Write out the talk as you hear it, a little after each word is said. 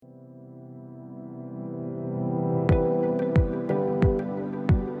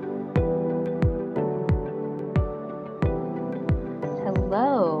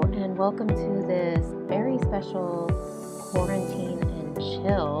welcome to this very special quarantine and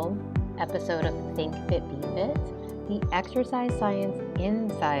chill episode of Think Fit Be Fit, the Exercise Science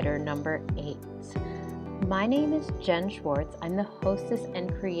Insider number 8. My name is Jen Schwartz. I'm the hostess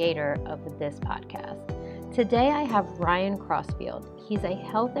and creator of this podcast. Today I have Ryan Crossfield. He's a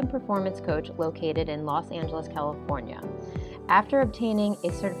health and performance coach located in Los Angeles, California. After obtaining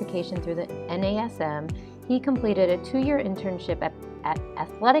a certification through the NASM, he completed a 2-year internship at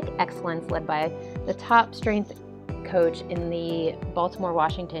Athletic Excellence led by the top strength coach in the Baltimore,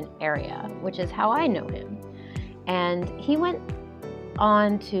 Washington area, which is how I know him. And he went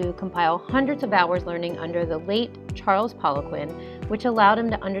on to compile hundreds of hours learning under the late Charles Poliquin, which allowed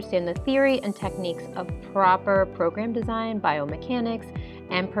him to understand the theory and techniques of proper program design, biomechanics,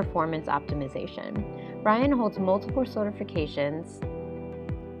 and performance optimization. Ryan holds multiple certifications,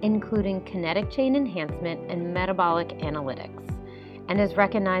 including kinetic chain enhancement and metabolic analytics, and is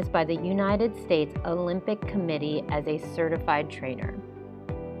recognized by the United States Olympic Committee as a certified trainer.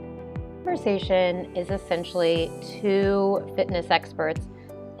 Conversation is essentially two fitness experts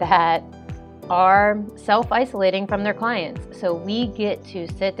that are self-isolating from their clients. So we get to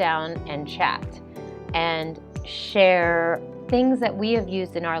sit down and chat and share things that we have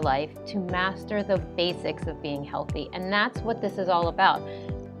used in our life to master the basics of being healthy. And that's what this is all about.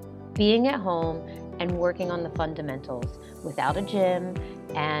 Being at home and working on the fundamentals without a gym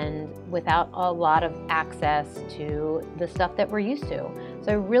and without a lot of access to the stuff that we're used to.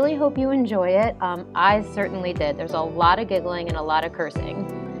 So I really hope you enjoy it. I certainly did. There's a lot of giggling and a lot of cursing.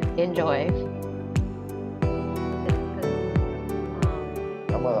 Enjoy.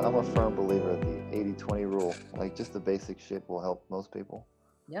 I'm a firm believer of the 80-20 rule. Like, just the basic shit will help most people.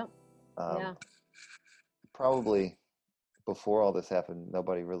 Yep. Yeah. Probably before all this happened,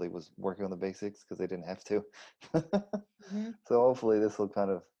 nobody really was working on the basics because they didn't have to. So hopefully this will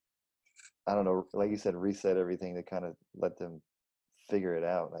kind of, I don't know, like you said, reset everything to kind of let them figure it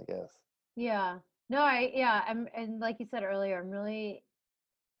out, I guess. Yeah. No, and like you said earlier, I'm really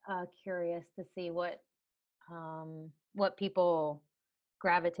curious to see what people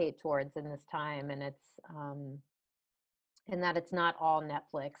gravitate towards in this time, and it's and that it's not all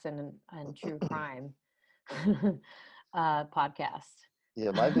Netflix and true crime podcast.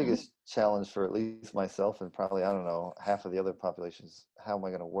 Yeah, my biggest challenge for at least myself and probably, I don't know, half of the other population is how am I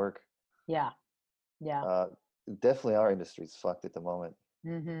going to work? Yeah. Definitely our industry's fucked at the moment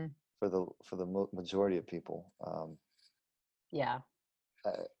Mm-hmm. for the majority of people. Yeah.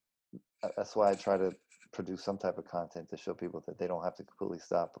 That's why I try to produce some type of content to show people that they don't have to completely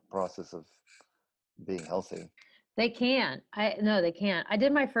stop the process of being healthy. They can't. No, they can't. I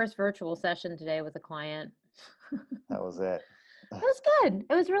did my first virtual session today with a client. How was that? It was good.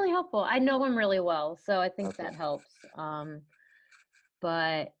 It was really helpful. I know him really well, so I think Okay. that helps.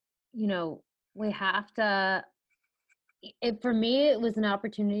 But we have to. For me, it was an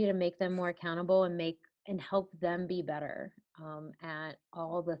opportunity to make them more accountable and help them be better at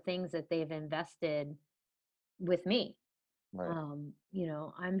all the things that they've invested with me. Right.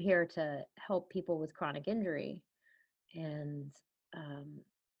 I'm here to help people with chronic injury, and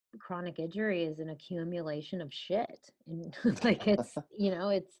chronic injury is an accumulation of shit, and like it's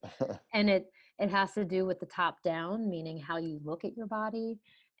and it has to do with the top down, meaning how you look at your body,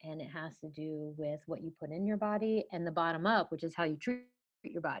 and it has to do with what you put in your body, and the bottom up, which is how you treat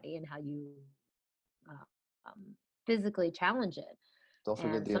your body and how you physically challenge it. Don't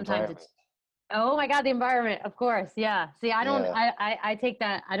forget And the sometimes environment. it's, oh my God, the environment, of course. Yeah. See, Yeah. I take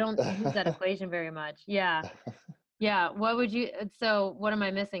that, I don't use that equation very much. Yeah. Yeah. So what am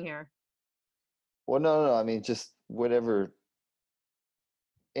I missing here? Well, no. I mean, just whatever,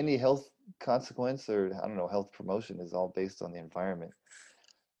 any health consequence or, I don't know, health promotion is all based on the environment.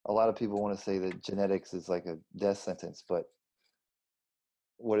 A lot of people want to say that genetics is like a death sentence, but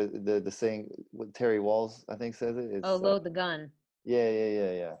what is the saying? What Terry Walls, I think, says it. Oh, It's load the gun. yeah.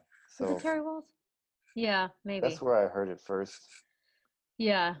 Was it So Terry Walls? Yeah, that's maybe. where I heard it first.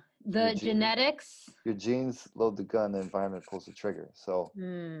 Yeah. Your The gene, genetics. your genes load the gun, the environment pulls the trigger. So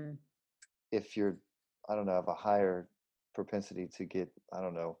Hmm. if you're, I don't know, have a higher propensity to get, I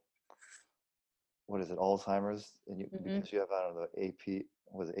don't know, what is it, Alzheimer's, and Mm-hmm. because you have, I don't know,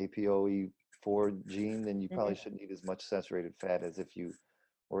 APOE4 gene, then you Mm-hmm. probably shouldn't eat as much saturated fat as if you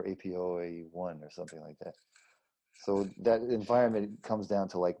were APOE1 or something like that. So that environment comes down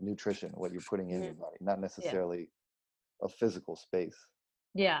to like nutrition, what you're putting in Mm-hmm. your body, not Yeah. necessarily a physical space.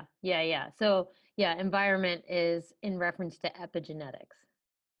 Yeah. So yeah, environment is in reference to epigenetics,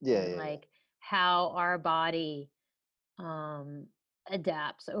 and Yeah. like how our body um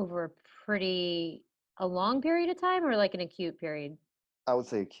adapts over a long period of time, or like an acute period. I would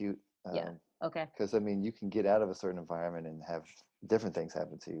say acute. Yeah. Okay. Because I mean, you can get out of a certain environment and have different things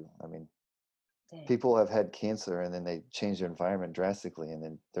happen to you. I mean, Dang. people have had cancer and then they change their environment drastically, and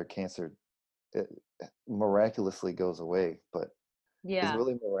then their cancer it miraculously goes away. But is it Yeah.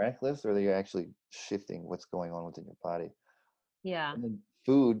 really miraculous, or are they actually shifting what's going on within your body? Yeah. And then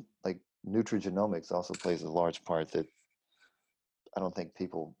food, like nutrigenomics, also plays a large part that I don't think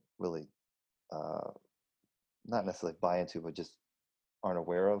people really, uh, not necessarily buy into, but just aren't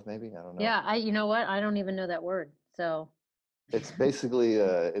aware of. Maybe I don't know. Yeah. You know what? I don't even know that word. So, It's basically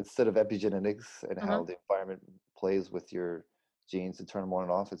instead of epigenetics and uh-huh. how the environment plays with your genes to turn them on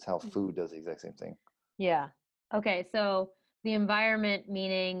and off, it's how Mhm. food does the exact same thing. Yeah. Okay. So the environment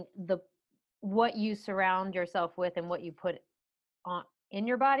meaning what you surround yourself with and what you put on in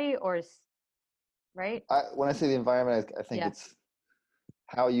your body right? When I say the environment, I think Yeah. it's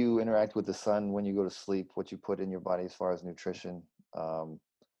how you interact with the sun when you go to sleep, what you put in your body as far as nutrition, um,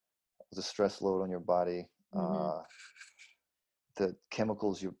 the stress load on your body, Mm-hmm. the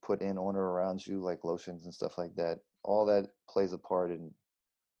chemicals you put in on or around you, like lotions and stuff like that. All that plays a part in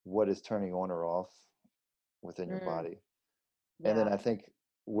what is turning on or off within your Mm, body. And then yeah. I think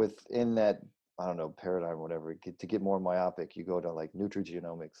within that, I don't know, paradigm or whatever, to get more myopic, you go to like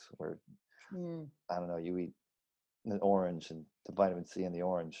nutrigenomics, where Mm. I don't know, you eat an orange and the vitamin C in the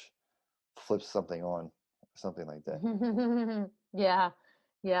orange flips something on, or something like that. Yeah.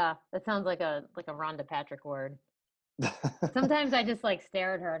 Yeah. That sounds like a Rhonda Patrick word. Sometimes I just like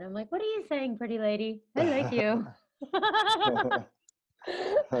stare at her and I'm like, "What are you saying, pretty lady? I like you."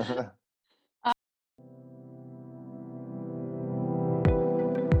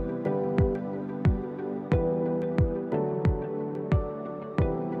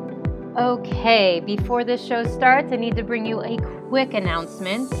 Okay, before this show starts, I need to bring you a quick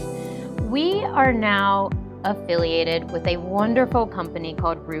announcement. We are now affiliated with a wonderful company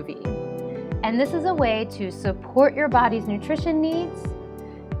called Ruvi. And this is a way to support your body's nutrition needs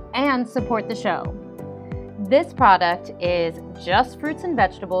and support the show. This product is just fruits and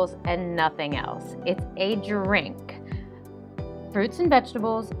vegetables and nothing else. It's a drink. Fruits and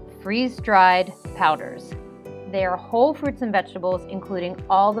vegetables, freeze-dried powders. They are whole fruits and vegetables, including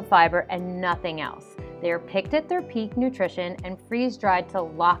all the fiber and nothing else. They are picked at their peak nutrition and freeze-dried to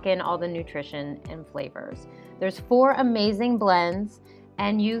lock in all the nutrition and flavors. There's 4 amazing blends,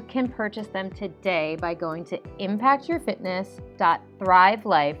 and you can purchase them today by going to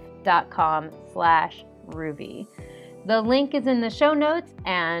impactyourfitness.thrivelife.com/Ruvi. The link is in the show notes,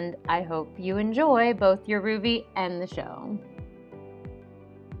 and I hope you enjoy both your Ruvi and the show.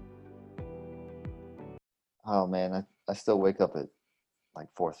 Oh man, I still wake up at like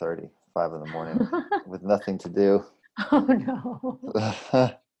 4:30, 5 in the morning with nothing to do. Oh no.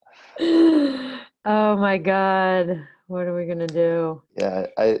 Oh my God. What are we gonna do? Yeah,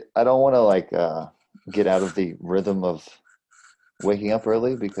 I don't want to like get out of the rhythm of waking up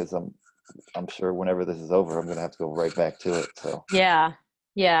early, because I'm sure whenever this is over, I'm gonna have to go right back to it. So Yeah.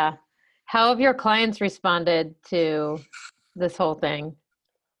 Yeah. How have your clients responded to this whole thing?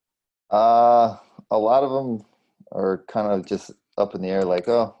 uh a lot of them are kind of just up in the air, like,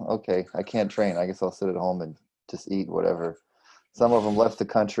 oh, okay, I can't train. I guess I'll sit at home and just eat whatever. Some of them left the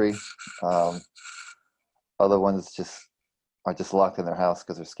country. Um, Other ones just are just locked in their house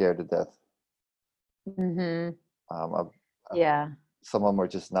because they're scared to death. Mm-hmm. Um, I've, Yeah. some of them are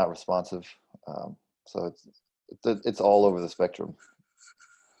just not responsive. Um, so it's all over the spectrum.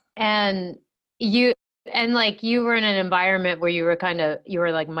 And you like you were in an environment where you were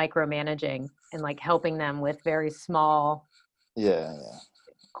like micromanaging and like helping them with very small, Yeah,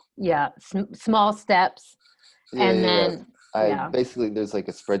 yeah, yeah, small steps. yeah, And yeah, yeah. then, I yeah. basically, there's like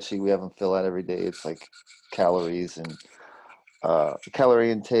a spreadsheet we have them fill out every day. It's like calories and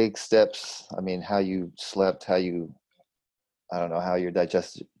calorie intake, steps. I mean, how you slept, how you, I don't know, how your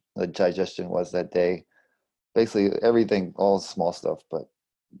digestion was that day. Basically everything, all small stuff. But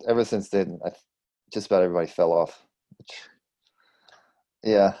ever since then, just about everybody fell off. Which,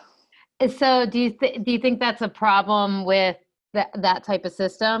 yeah. So do you think that's a problem with that type of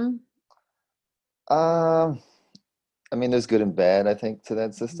system? Um, I mean, there's good and bad, I think, to that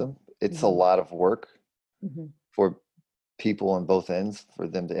Mhm. system. It's a Mhm. lot of work Mhm. for people on both ends, for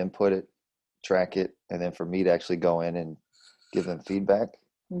them to input it, track it, and then for me to actually go in and give them feedback.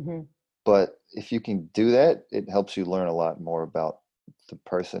 Mhm. But if you can do that, it helps you learn a lot more about the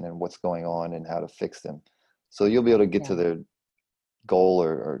person and what's going on and how to fix them. So you'll be able to get to Yeah. their goal,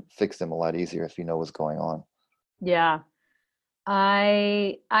 or fix them a lot easier if you know what's going on. Yeah.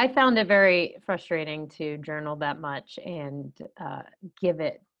 I found it very frustrating to journal that much and give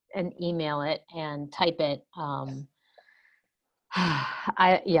it and email it and type it.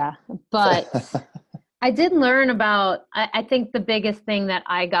 But I did learn about, I think the biggest thing that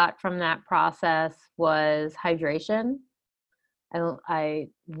I got from that process was hydration. I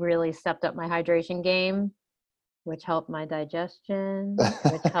really stepped up my hydration game, which helped my digestion,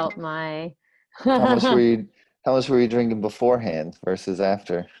 which helped my, How much were I you how much were you drinking beforehand versus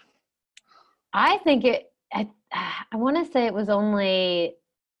after? think I want to say it was only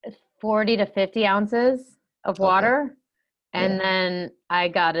 40 to 50 ounces of Okay. water. Yeah. And then I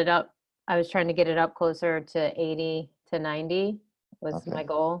was trying to get it up closer to 80 to 90 was Okay. my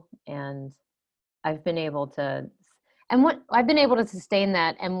goal. And I've been able to, and what I've been able to sustain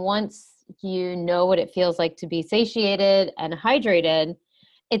that. And once you know what it feels like to be satiated and hydrated,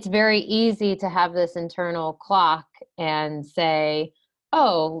 it's very easy to have this internal clock and say,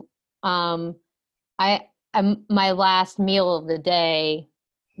 oh, um, my last meal of the day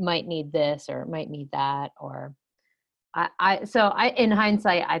might need this or might need that, or in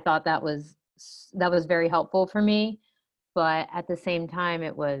hindsight, I thought that was very helpful for me, but at the same time,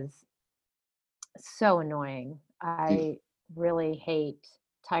 it was so annoying. Do you, I really hate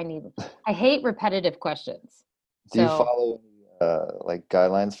tiny, I hate repetitive questions. do you So, follow any like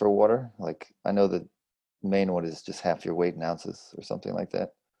guidelines for water? Like I know the main one is just half your weight in ounces or something like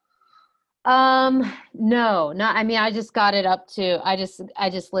that. no, not, I mean, I just got it up to, I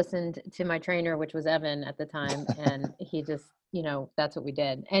just listened to my trainer, which was Evan at the time, and he just, that's what we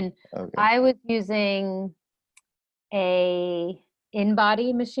did. And Okay. I was using a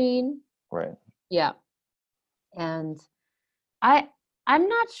in-body machine. Right. Yeah. And I I'm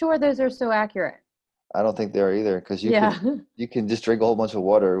not sure those are so accurate. I don't think they are either because Yeah. you can just drink a whole bunch of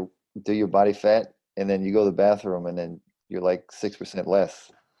water, do your body fat, and then you go to the bathroom and then you're like 6%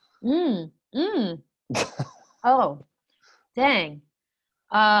 less. Mm. Mm. Oh, dang.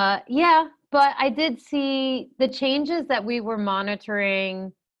 Yeah, but I did see the changes that we were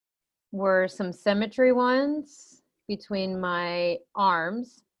monitoring were some symmetry ones between my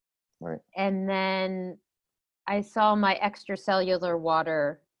arms, Right. and then I saw my extracellular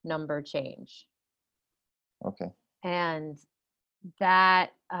water number change. Okay. And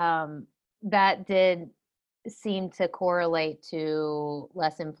that that did seem to correlate to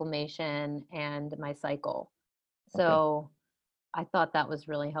less inflammation and my cycle. Okay. So I thought that was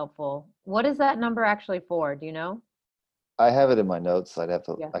really helpful. What is that number actually for? Do you know? I have it in my notes. Yeah.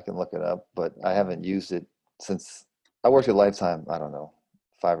 I can look it up, but I Yeah. haven't used it since I worked at Lifetime, I don't know,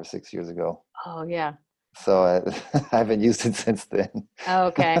 5 or 6 years ago. Oh, yeah. So I haven't used it since then. Oh,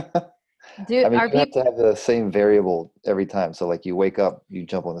 okay. I Do mean, are you have people? to have the same variable every time. So like you wake up, you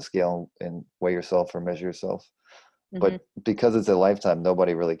jump on the scale and weigh yourself or measure yourself. Mhm. But because it's a Lifetime,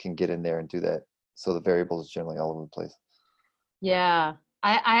 nobody really can get in there and do that. So the variable is generally all over the place. Yeah.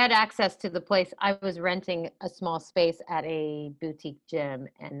 I had access to the place. I was renting a small space at a boutique gym,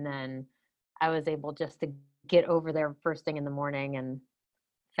 and then I was able just to get over there first thing in the morning and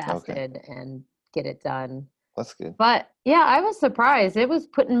Okay, fasted and get it done. that's good. But yeah, I was surprised. It was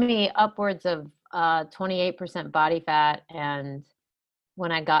putting me upwards of 28% body fat. And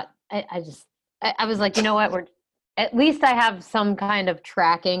when I was like, you know what? At least I have some kind of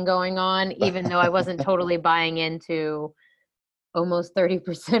tracking going on, even though I wasn't totally buying into almost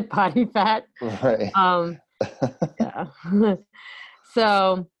 30% body fat. Right. Um, yeah.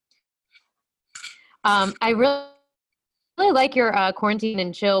 So I really like your quarantine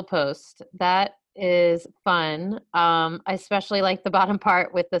and chill post. That is fun. I especially like the bottom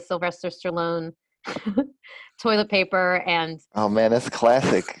part with the Sylvester Stallone toilet paper, and Oh man, that's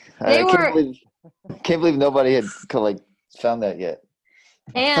classic. they I were, can't believe nobody had like found that yet.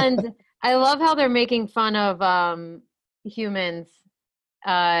 and I love how they're making fun of humans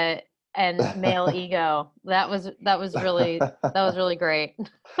uh, and male ego. That was really great.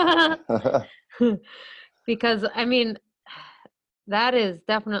 Because I mean, that is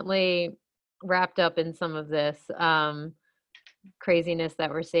definitely wrapped up in some of this craziness that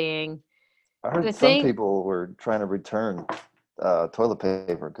we're seeing. I heard The some thing, people were trying to return toilet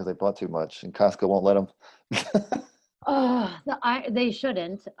paper because they bought too much, and Costco won't let them. oh, they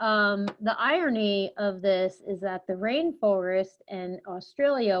shouldn't. The irony of this is that the rainforest in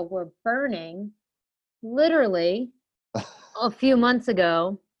Australia were burning literally a few months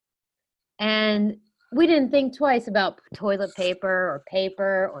ago, and we didn't think twice about toilet paper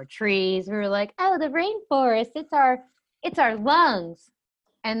or trees. We were like, "Oh, the rainforest, it's our lungs."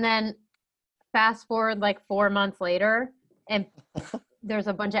 And then fast forward like 4 months later, and there's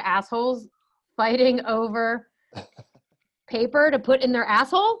a bunch of assholes fighting over paper to put in their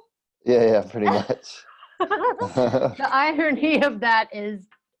asshole. Yeah, yeah, pretty much. The irony of that is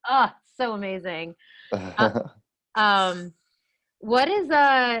so amazing. Uh, um what is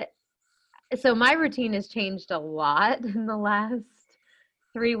so my routine has changed a lot in the last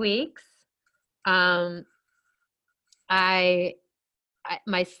 3 weeks. Um, I,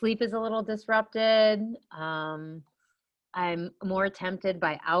 my sleep is a little disrupted. I'm more tempted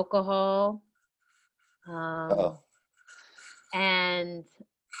by alcohol. Um, Oh, and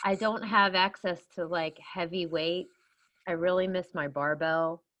I don't have access to like heavy weight. I really miss my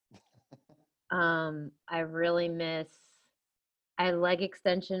barbell. I really miss I leg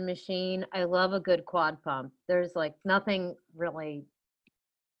extension machine. I love a good quad pump. There's like nothing really.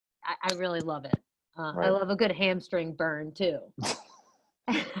 I really love it. I right. love a good hamstring burn too.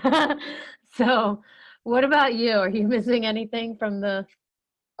 So, what about you? Are you missing anything from the?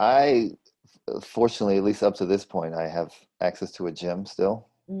 I fortunately, at least up to this point, I have access to a gym still.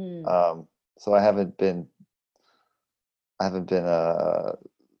 Mm, Um, so I haven't been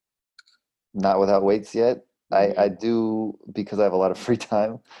not without weights yet. I mm-hmm. do because I have a lot of free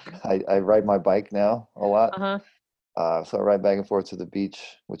time. I ride my bike now a lot. Uh-huh. So I ride back and forth to the beach,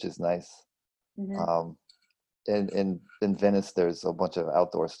 which is nice. Mm-hmm. Um, in Venice, there's a bunch of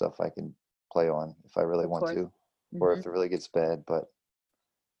outdoor stuff I can play on if I really Of want course. to, or Mm-hmm. if it really gets bad. But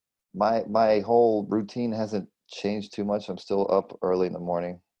my whole routine hasn't changed too much. I'm still up early in the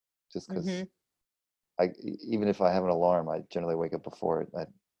morning, just Mm-hmm. because even if I have an alarm, I generally wake up before it.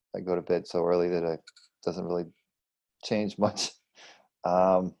 I go to bed so early that it doesn't really change much.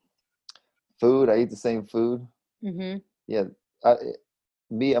 Um, Food, I eat the same food. Mm-hmm. Yeah, I,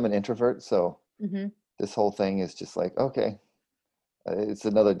 I'm an introvert, so Mm-hmm. this whole thing is just like, okay, it's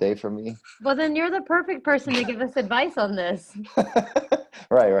another day for me. Well, then you're the perfect person to give us advice on this.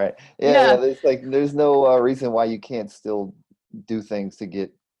 Right, right. Yeah, yeah. Yeah. There's no reason why you can't still do things to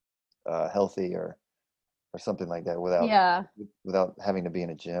get healthy or something like that Yeah. without having to be in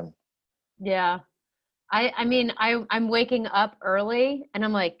a gym. Yeah. I mean I'm waking up early and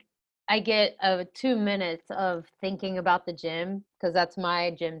I'm like I get 2 minutes of thinking about the gym because that's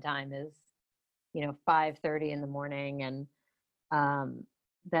my gym time is 5:30 in the morning and um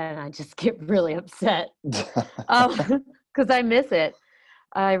then I just get really upset because I miss it.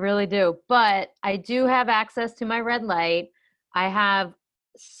 I really do. But I do have access to my red light. I have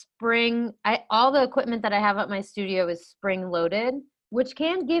I all the equipment that I have at my studio is spring loaded, which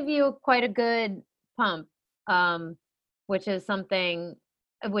can give you quite a good pump, um, which is something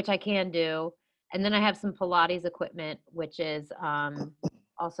which I can do. And then I have some Pilates equipment, which is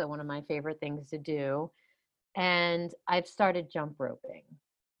also one of my favorite things to do. And I've started jump roping.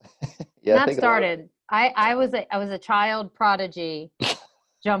 Yeah, I Not think a lot of started. I was a child prodigy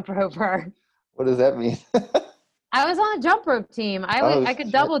jump roper. what does that mean? I was on a jump rope team. Oh I could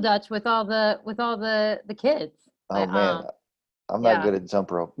shit. double dutch with all the kids. I Oh man, I'm not yeah. good at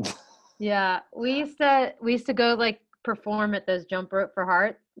jump rope. Yeah. We used to go like perform at those jump rope for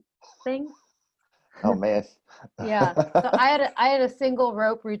heart things. Oh man. Yeah. So I had a single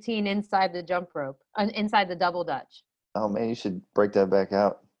rope routine inside the jump rope, inside the double dutch. Oh man, you should break that back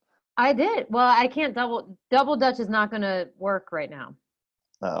out. I did. Well, I can't double dutch is not going to work right now.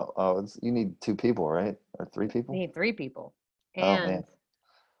 Oh, you need two people, right? Or three I people? need three people. Oh man. And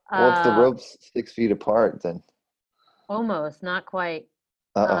Well, if the uh rope's 6 feet apart, then almost, not quite.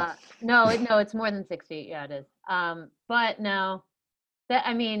 uh-oh. No, it's more than 6 feet. Yeah, it is. But no, that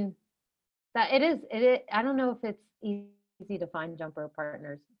I mean that it is. I don't know if it's easy to find jump rope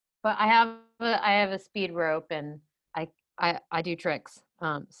partners, but I have a speed rope and I I do tricks.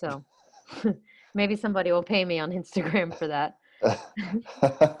 So maybe somebody will pay me on Instagram for that.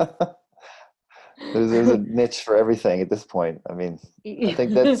 There's a niche for everything at this point. I mean, I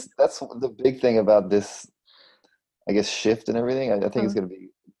think that's the big thing about this, I guess, shift and everything. I think it's going to be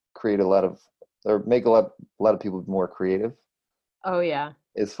create a lot of or make a lot of people more creative Oh yeah.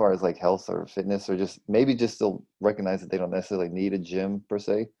 as far as like health or fitness or just maybe just still recognize that they don't necessarily need a gym per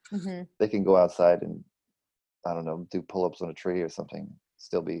se. Hmm. They can go outside and I don't know, do pull-ups on a tree or something,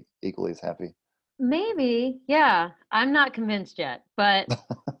 still be equally as happy. Maybe, yeah. I'm not convinced yet, but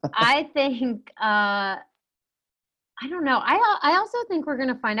I think I don't know. I also think we're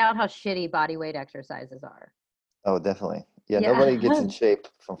gonna find out how shitty body weight exercises are. Oh, definitely. Yeah, Yeah. nobody gets in shape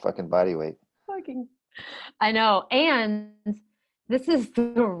from fucking body weight. Fucking I know. And this is the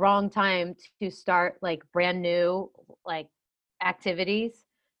wrong time to start like brand new like activities.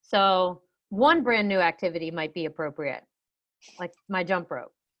 So one brand new activity might be appropriate, like my jump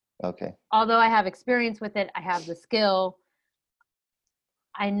rope. Okay. Although I have experience with it, I have the skill.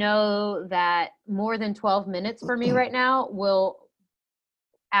 I know that more than 12 minutes for me right now will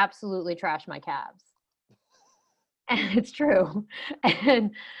absolutely trash my calves. And it's true.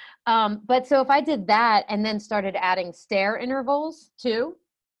 And But so if I did that and then started adding stair intervals too,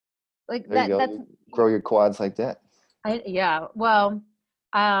 like There you go. that's You grow your quads like that. yeah. Well,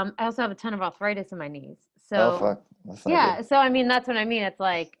 I also have a ton of arthritis in my knees. Oh So fuck, that's not good. yeah. So I mean, that's what I mean. It's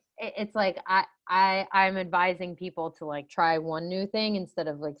like it's like I'm advising people to like try one new thing instead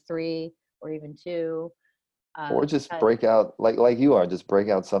of like three or even two. Or just Because break out like you are. Just break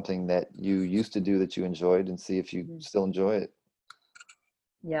out something that you used to do that you enjoyed, and see if you Mhm. still enjoy it.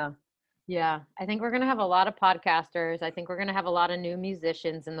 Yeah. Yeah. I think we're gonna have a lot of podcasters. I think we're gonna have a lot of new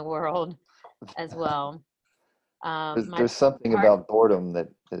musicians in the world as well. My There's something part. about boredom that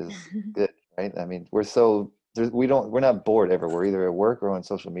is good, right? I mean, we're not bored ever. We're either at work or on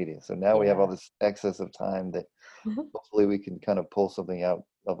social media. So now we have all Yeah. this excess of time that hopefully we can kind of pull something out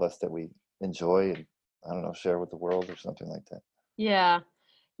of us that we enjoy and, I don't know, share with the world or something like that. Yeah.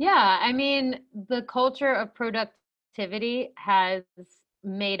 Yeah. I mean, the culture of productivity has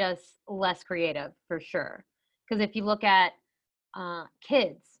made us less creative for sure. Because if you look at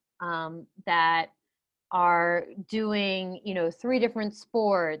kids that are doing, three different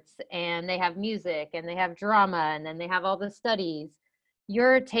sports and they have music and they have drama and then they have all the studies,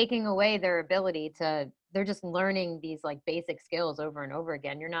 you're taking away their ability they're just learning these like basic skills over and over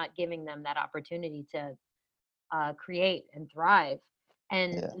again. You're not giving them that opportunity to create and thrive.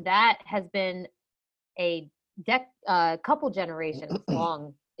 And Yeah. that has been a couple generations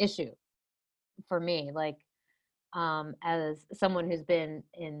long issue for me. Like, as someone who's been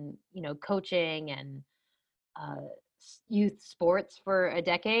in, coaching and uh, youth sports for a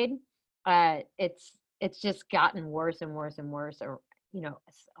decade, it's just gotten worse and worse and worse, or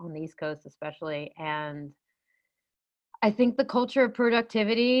on the East Coast especially. And I think the culture of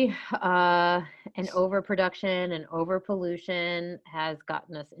productivity and overproduction and overpollution has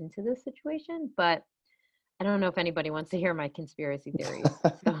gotten us into this situation. But I don't know if anybody wants to hear my conspiracy theories,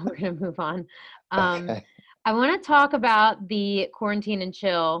 so we're going to move on. Um, Okay. I want to talk about the quarantine and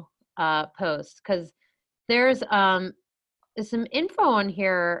chill post because there's some info on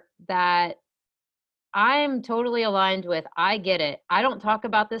here that I'm totally aligned with. I get it. I don't talk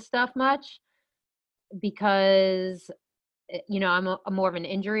about this stuff much because I'm more of an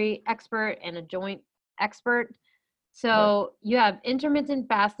injury expert and a joint expert. Right. So you have intermittent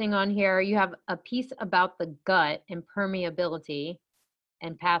fasting on here. You have a piece about the gut and permeability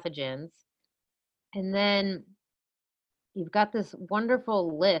and pathogens. And then you've got this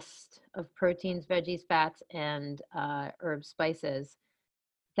wonderful list of proteins, veggies, fats, and herb spices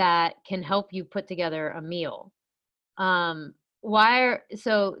that can help you put together a meal. Why are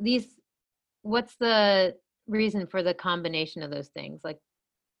so these? What's the reason for the combination of those things? Like,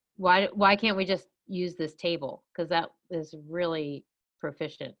 why can't we just use this table? Because that is really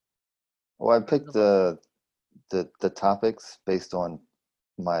proficient. Well, I For the picked listeners. the topics based on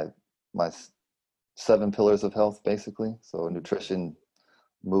my my 7 pillars of health, basically. So Mhm. nutrition,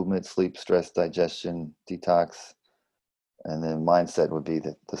 movement, sleep, stress, digestion, detox, and then mindset would be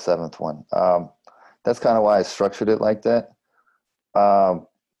the seventh one. That's kind of why I structured it like that. Um,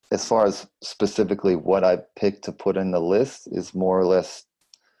 as far as specifically what I picked to put in the list is more or less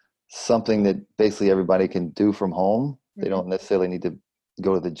something that basically everybody can do from home. They Mhm. don't necessarily need to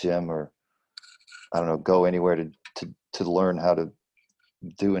go to the gym or, I don't know, go anywhere to learn how to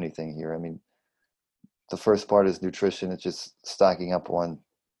do anything here. I mean, the first part is nutrition. It's just stocking up on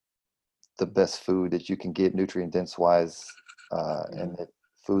the best food that you can get, nutrient dense wise, Mhm. and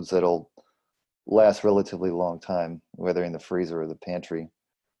foods that'll last relatively long time, whether in the freezer or the pantry.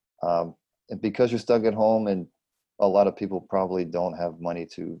 And because you're stuck at home, and a lot of people probably don't have money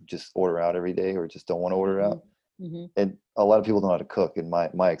to just order out every day, or just don't want to order Mhm. out. Mhm. And a lot of people don't know how to cook. In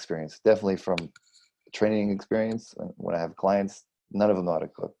my experience, definitely from training experience, when I have clients, none of them know how to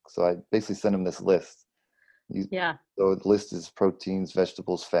cook. So I basically send them this list. You, Yeah. so the list is proteins,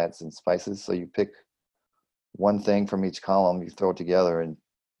 vegetables, fats, and spices. So you pick one thing from each column, you throw it together, and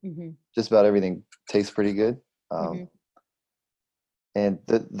Mhm. just about everything tastes pretty good. Um, Mhm. and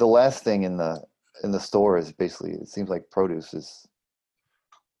the last thing in the store is basically, it seems like produce is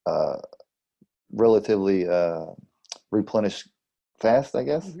uh, relatively replenished fast, I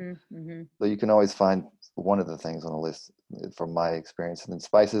guess. Mhm. Mhm. So you can always find one of the things on the list, from my experience. And then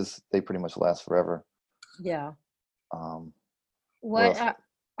spices, they pretty much last forever. Yeah. Um, what What else?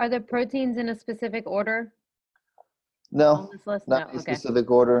 are the proteins in a specific order on No, this list? not No. any Okay. specific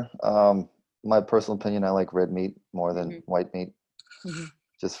order. My personal opinion, I like red meat more than Mhm. white meat, Mhm.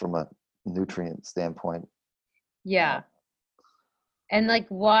 just from a nutrient standpoint. Uh, Yeah. And like,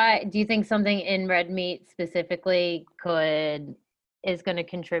 why do you think something in red meat specifically is going to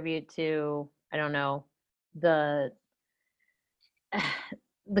contribute to, I don't know, the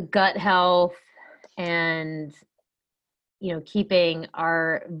the gut health and keeping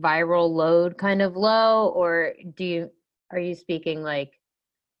our viral load kind of low, or are you speaking like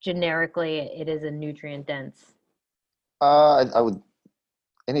generically it is a nutrient dense? I would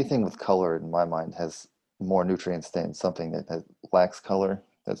anything with color in my mind has more nutrients than something lacks color.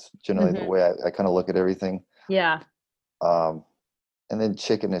 That's generally the Hmm. way I kind of look at everything. Yeah. Um, and then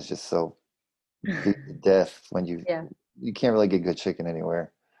chicken is just so beat to death when Yeah. you can't really get good chicken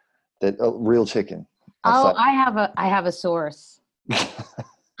anywhere. That real chicken Oh, outside. I have a source.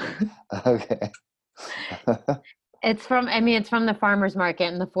 Okay. It's from the farmer's market,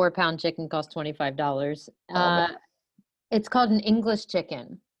 and the 4-pound chicken costs $25. Oh man. It's called an English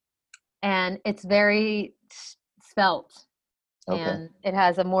chicken, and it's very svelte, Okay. and it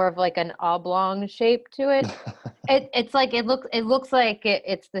has a more of like an oblong shape to it. It's like it looks like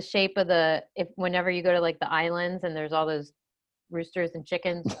it's the shape of the if whenever you go to like the islands and there's all those roosters and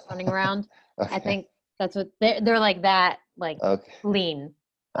chickens running around. I Okay. think that's what they're like that, like Okay. lean.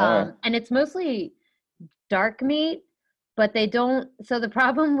 All right. And it's mostly dark meat, but they don't. So the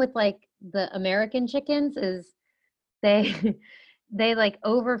problem with like the American chickens is they they like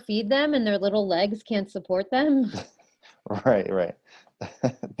overfeed them and their little legs can't support them. Right, right.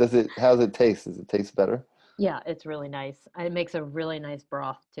 How's it taste? Does it taste better? Yeah, it's really nice. It makes a really nice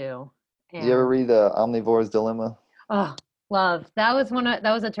broth too. Do you ever And read Omnivore's Dilemma? oh, love. That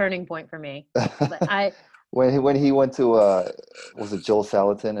was a turning point for me. But I When he went to was it Joel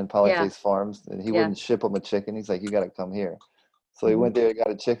Salatin and yeah, Polyface Farms, and he yeah. wouldn't ship him a chicken. He's like, you got to come here. So he Hmm. went there,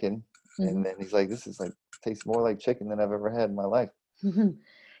 got a chicken, Hmm. and then he's like, this is like tastes more like chicken than I've ever had in my life. Hmm.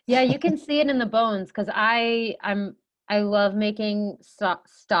 Yeah, you can see it in the bones because I love making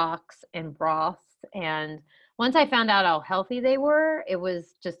stocks and broths, and once I found out how healthy they were, it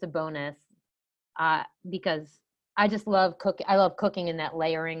was just a bonus. Because I just love cook. I love cooking in that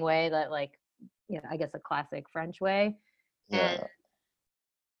layering way, that like, I guess a classic French way. And Yeah,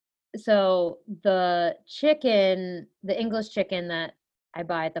 so the English chicken that I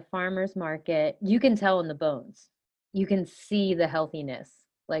buy at the farmer's market, you can tell in the bones. You can see the healthiness.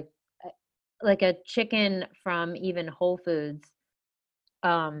 Like uh, like a chicken from even Whole Foods,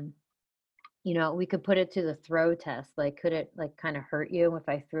 um, we could put it to the throw test. Like, could it like kind of hurt you if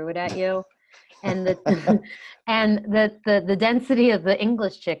I threw it at you? And the and the density of the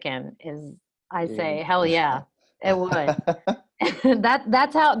English chicken is, I say, hell yeah, it would.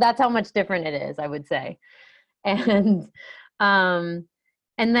 That's how much different it is, I would say. And um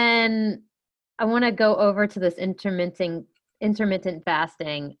and then I want to go over to this intermittent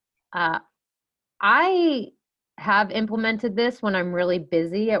fasting. uh I have implemented this when I'm really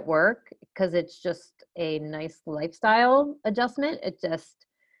busy at work because it's just a nice lifestyle adjustment.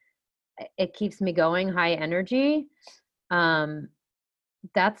 It keeps me going, high energy. um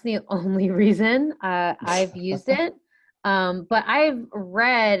that's the only reason I've used it. But I've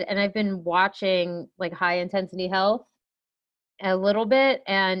read and I've been watching like High Intensity Health a little bit,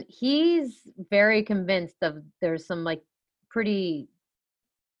 and he's very convinced of there's some like pretty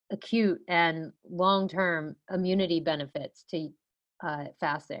acute and long-term immunity benefits to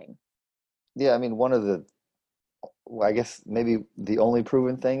fasting. yeah. I mean, well, I guess maybe the only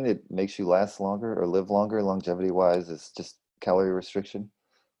proven thing that makes you last longer or live longer, longevity wise, is just calorie restriction.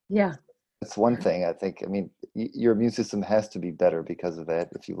 Yeah. That's one thing I think. I mean, your immune system has to be better because of that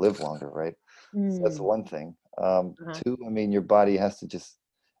if you live longer, right? So that's Mm. one thing. Uh-huh. Two, I mean, your body has to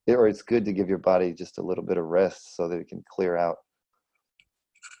or it's good to give your body just a little bit of rest so that it can clear out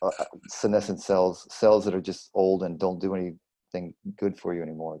senescent cells that are just old and don't do anything good for you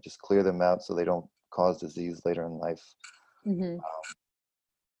anymore. Just clear them out so they don't cause disease later in life. Hmm.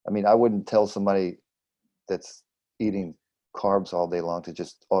 I mean, I wouldn't tell somebody that's eating carbs all day long to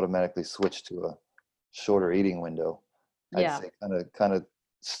just automatically switch to a shorter eating window. I'd Yeah. say kind of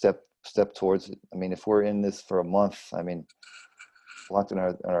step towards it. I mean, if we're in this for a month, I mean, locked in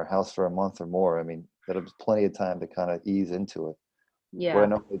our house for a month or more, I mean, that'll be plenty of time to kind of ease into it. What I Yeah.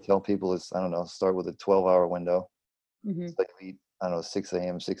 normally tell people is, I don't know, start with a 12-hour window. Hmm. It's like we eat, I don't know, 6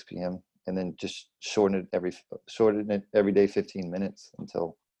 a.m., 6 p.m., and then just shorten it every day 15 minutes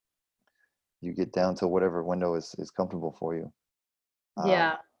until you get down to whatever window is comfortable for you. Um,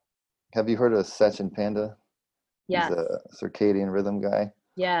 Yeah. have you heard of Sachin Panda? He's Yes. a circadian rhythm guy.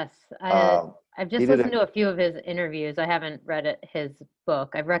 Yes. Um, I've he just did listened a to a few of his interviews. I haven't read his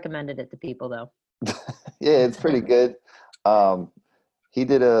book. I've recommended it to people though. yeah, it's pretty good. Um, he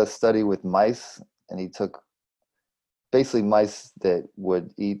did a study with mice, and he took basically mice that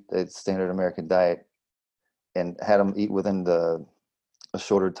would eat a standard American diet and had them eat within a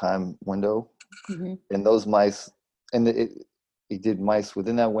shorter time window. Hmm. And those mice, and he did mice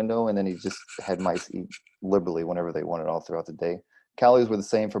within that window, and then he just had mice eat liberally whenever they wanted all throughout the day. Calories were the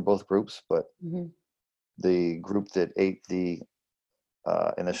same for both groups, but Hmm. the group that ate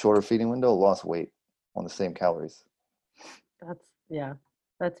in the shorter feeding window lost weight on the same calories. That's yeah.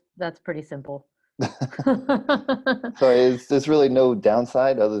 That's pretty simple. So there's really no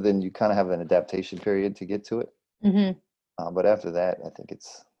downside other than you kind of have an adaptation period to get to it. Hmm. But after that, I think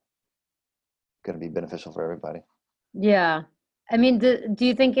it's going to be beneficial for everybody. Yeah. I mean, do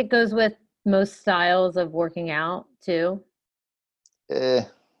you think it goes with most styles of working out too? Eh,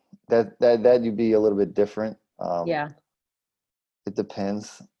 that you'd be a little bit different. Yeah. It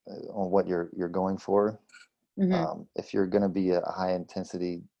depends on what you're going for. Hmm. If you're going to be a high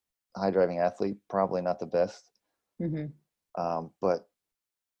intensity, high driving athlete, probably not the best. Hmm. But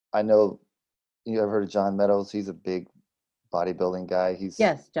I know you ever heard of John Meadows? He's a big bodybuilding guy. He's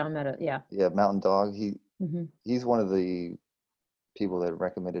Yes, John Meadows. Yeah. yeah, Mountain Dog. Hmm. He's one of the people that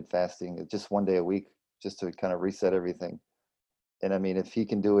recommended fasting just one day a week, just to kind of reset everything. And I mean, if he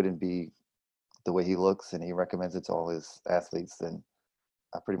can do it and be the way he looks, and he recommends it to all his athletes, then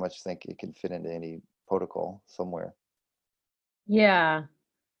I pretty much think it can fit into any protocol somewhere. Yeah.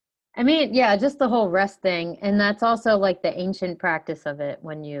 I mean, yeah, just the whole rest thing. And that's also like the ancient practice of it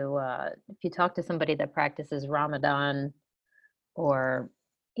when if you talk to somebody that practices Ramadan or,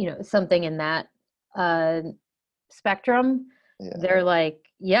 something in that uh, spectrum, Yeah. they're like,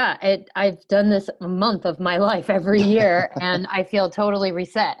 yeah, I've done this a month of my life every year and I feel totally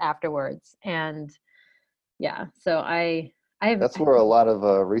reset afterwards. And yeah, so I've, That's where a lot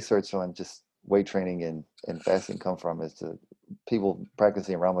of research on just weight training and fasting come from, is to people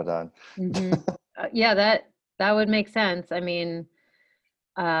practicing Ramadan. hmm yeah, that would make sense. I mean,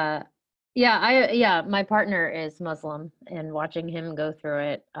 uh, yeah, my partner is Muslim and watching him go through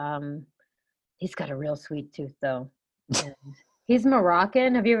it, he's got a real sweet tooth though. And he's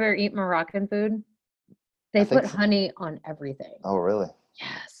Moroccan. Have you ever eaten Moroccan food? I They put think so. honey on everything. Oh, really? Oh,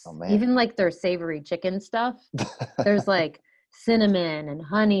 Yes. man. Even like their savory chicken stuff. There's like cinnamon and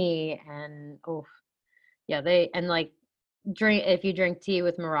honey and oh yeah, they and like drink if you drink tea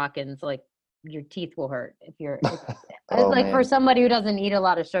with Moroccans, like your teeth will hurt if Oh, like for man. somebody who doesn't eat a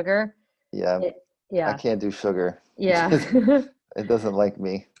lot of sugar. Yeah, It, I yeah. can't do sugar. Yeah. It doesn't like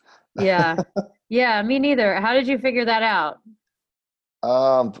me. Yeah. Yeah, me neither. How did you figure that out?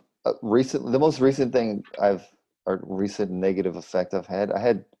 Um, the most recent thing or recent negative effect I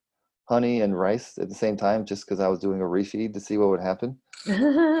had honey and rice at the same time, just because I was doing a refeed to see what would happen,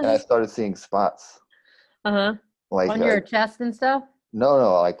 and I started seeing spots. Uh-huh. Like, On your chest and stuff? no,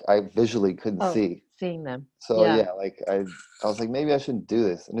 like I visually couldn't Oh, see. seeing them. So Yeah. yeah, like I was like, maybe I shouldn't do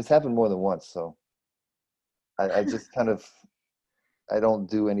this, and it's happened more than once. So I just kind of I don't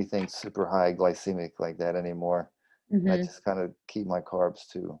do anything super high glycemic like that anymore. And I Hmm. just kind of keep my carbs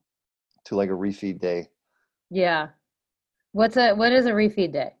to like a refeed day. Yeah. What is a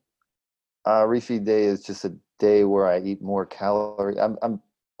refeed day? Refeed day is just a day where I eat more calorie. I'm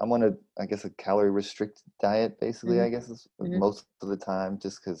on I guess a calorie restricted diet basically. Hmm. I guess is Hmm. most of the time,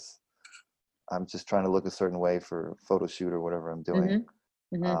 just because I'm just trying to look a certain way for a photo shoot or whatever I'm doing.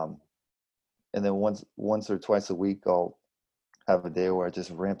 Hmm. Hmm. Um, and then once or twice a week, I'll have a day where I just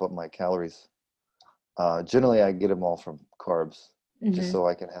ramp up my calories. Generally, I get them all from carbs, just Hmm. so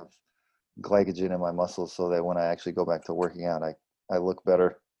I can have glycogen in my muscles, so that when I actually go back to working out, I look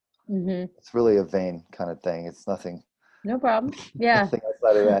better. Hmm. It's really a vain kind of thing. It's nothing No problem. Yeah. nothing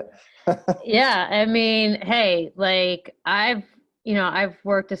outside of that. Yeah. I mean, hey, like I've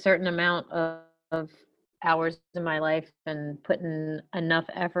worked a certain amount of hours in my life and put in enough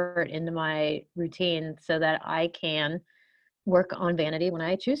effort into my routine so that I can work on vanity when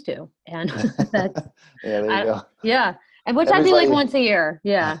I choose to. And that's Yeah, there you I go. yeah. And which I do like Everybody once a year.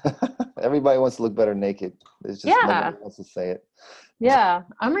 Yeah. everybody wants to look better naked. It's just nobody Yeah. wants to say it. Yeah.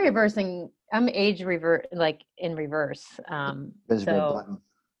 I'm age revert like in reverse. Benjamin So Button.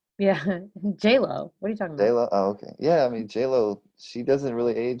 yeah. J Lo. What are you talking about? J-Lo? Oh, okay. Yeah, I mean J-Lo, she doesn't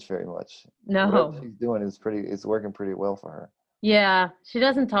really age very much. Whatever No. she's doing is working pretty well for her. Yeah. She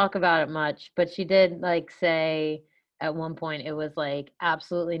doesn't talk about it much, but she did like say at one point it was like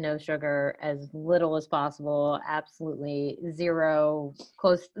absolutely no sugar, as little as possible, absolutely zero,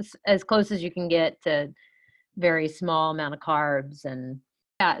 as close as you can get to very small amount of carbs. And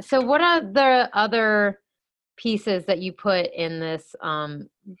yeah, so what are the other pieces that you put in this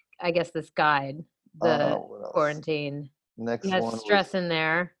I guess this guide, the What else? quarantine? You Next had one was stress in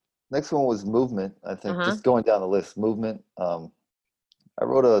there. next one was movement, I think. Uh-huh. Just going down the list, movement. I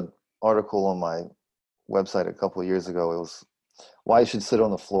wrote an article on my website a couple of years ago. It was why you should sit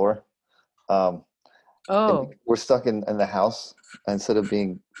on the floor. Um, and Oh. we're stuck in the house. instead of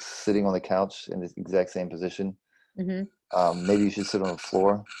being sitting on the couch in the exact same position, Mm-hmm. maybe you should sit on the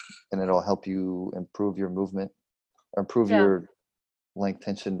floor, and it'll help you improve your movement or improve Yeah. your length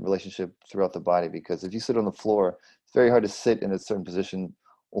tension relationship throughout the body. Because if you sit on the floor, it's very hard to sit in a certain position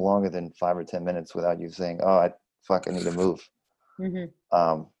longer than 5 or 10 minutes without you saying, "Oh, I need to move."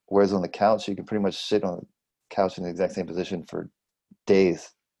 Mm-hmm. Whereas on the couch, you can pretty much sit on the couch in the exact same position for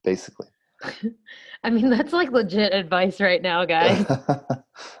days, basically. I mean, that's like legit advice right now, guys.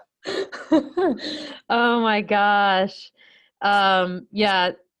 Oh my gosh.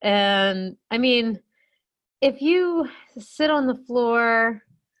 Yeah, and I mean, if you sit on the floor,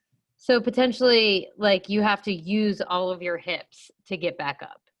 so potentially like you have to use all of your hips to get back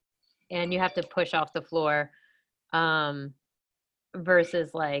up and you have to push off the floor,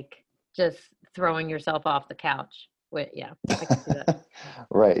 versus like just throwing yourself off the couch. Wait, yeah, I can see that.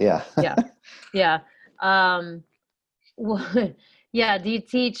 Right, yeah. Yeah. Yeah. Well, yeah, do you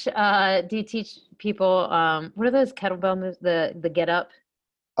teach people what are those kettlebell moves, the get up?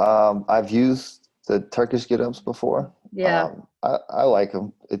 I've used the Turkish get-ups before. Yeah. I like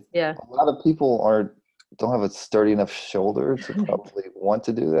them. Yeah. A lot of people don't have a sturdy enough shoulder to probably want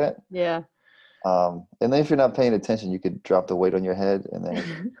to do that. Yeah. And then if you're not paying attention, you could drop the weight on your head, and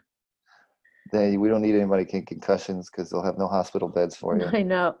then we don't need anybody getting concussions because they'll have no hospital beds for you. I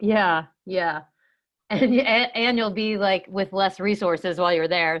know. Yeah. Yeah. And you'll be like with less resources while you're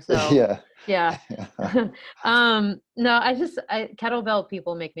there. So Yeah. yeah. No, kettlebell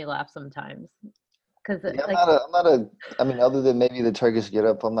people make me laugh sometimes because Yeah, like, I mean, other than maybe the Turkish get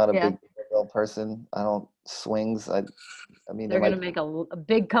up, I'm not a yeah, big barbell person. I don't swings. I mean, there they're gonna might, make a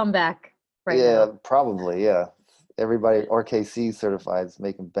big comeback right yeah, now. probably, yeah. Everybody RKC certified is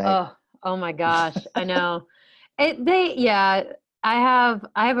making bank. Oh my gosh, I know. Yeah, I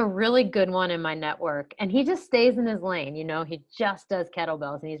have a really good one in my network and he just stays in his lane, he just does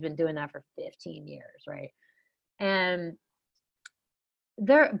kettlebells and he's been doing that for 15 years, right? And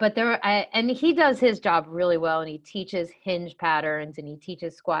and he does his job really well and he teaches hinge patterns and he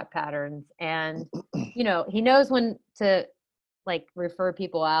teaches squat patterns and he knows when to like refer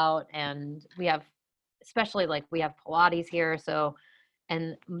people out, and we have, especially like we have Pilates here, so,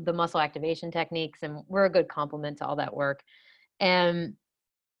 and the muscle activation techniques, and we're a good complement to all that work. And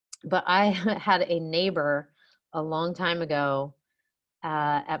but I had a neighbor a long time ago,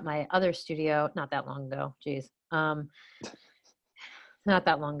 at my other studio, not that long ago, geez, not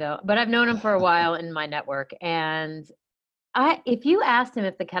that long ago, but I've known him for a while in my network. And if you asked him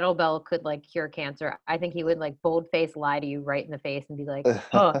if the kettlebell could like cure cancer, I think he would like bold face lie to you right in the face and be like,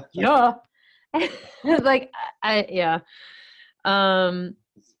 "Oh yeah," like yeah. Um,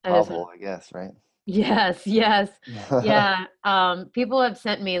 I just Pavel, I guess, right? Yes, yes, yeah. People have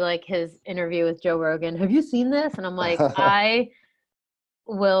sent me like his interview with Joe Rogan. Have you seen this? And I'm like, I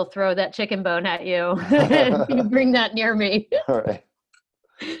will throw that chicken bone at you if you bring that near me. All right.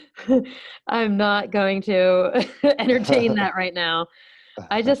 I'm not going to entertain that right now.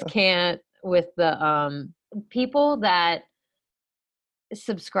 I just can't with the people that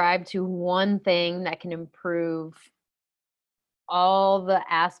subscribe to one thing that can improve all the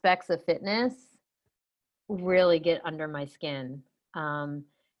aspects of fitness really get under my skin. And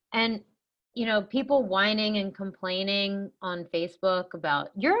people whining and complaining on Facebook about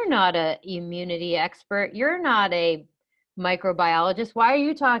you're not a immunity expert, you're not a microbiologist. Why are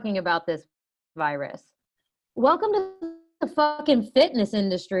you talking about this virus? Welcome to the fucking fitness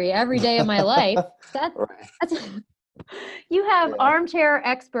industry every day of my life. Right. That's you have Yeah. armchair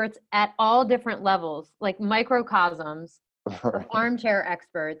experts at all different levels, like microcosms of Right. armchair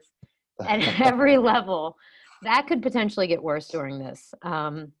experts at every level. That could potentially get worse during this.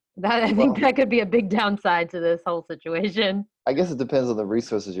 I think Well, that could be a big downside to this whole situation. I guess it depends on the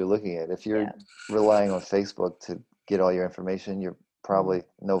resources you're looking at. If you're Yeah. relying on Facebook to get all your information, you're probably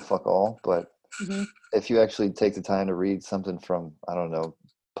no fuck all. But Mm-hmm. if you actually take the time to read something from, I don't know,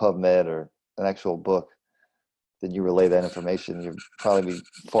 PubMed or an actual book, then you relay that information, you'll probably be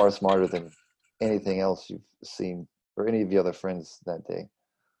far smarter than anything else you've seen or any of your other friends that day.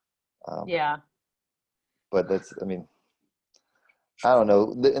 Yeah. But I mean, I don't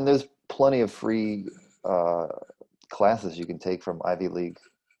know. And there's plenty of free classes you can take from Ivy League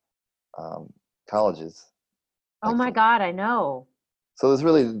colleges. Oh my God, I know. So there's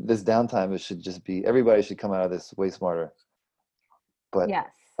really this downtime. It should just be everybody should come out of this way smarter. But Yes.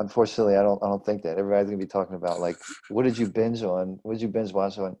 unfortunately, I don't think that everybody's gonna be talking about like, what did you binge on? What did you binge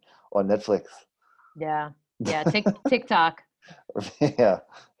watch on Netflix? Yeah. Yeah. TikTok. Yeah.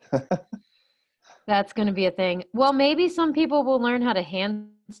 That's going to be a thing. Well, maybe some people will learn how to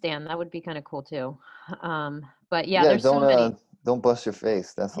handstand. That would be kind of cool too. But yeah, Yeah. there's so Don't many. don't bust your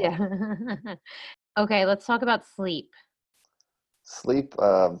face. That's all. Yeah. Okay, let's talk about sleep. Sleep,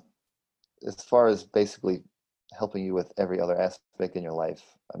 as far as basically helping you with every other aspect in your life.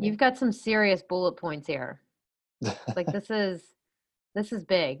 I You've mean, got some serious bullet points here. Like this is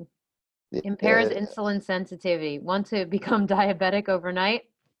big. Impairs yeah, insulin sensitivity. Want to become diabetic overnight?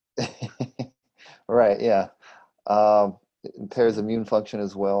 right, yeah. It impairs immune function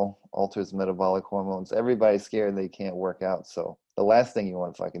as well, alters metabolic hormones. Everybody's scared they can't work out. So the last thing you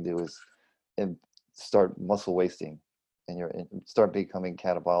want to fucking do is and start muscle wasting and start becoming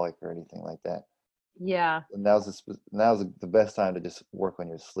catabolic or anything like that. Yeah. And now's the best time to just work on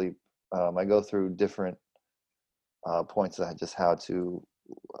your sleep. I go through different points on just how to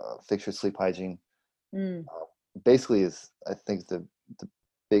fix your sleep hygiene. Mm, Uh, Basically, is I think the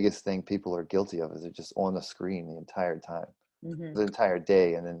biggest thing people are guilty of is they're just on the screen the entire time, hmm the entire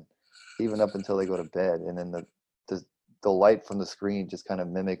day, and then even up until they go to bed, and then the the light from the screen just kind of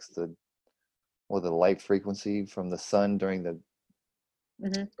mimics the light frequency from the sun during the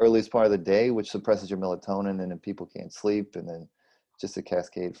hmm earliest part of the day, which suppresses your melatonin, and then people can't sleep, and then just a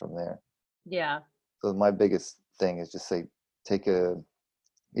cascade from there. Yeah. So my biggest thing is just say take a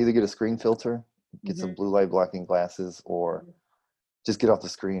either get a screen filter, get some hmm blue light blocking glasses, or just get off the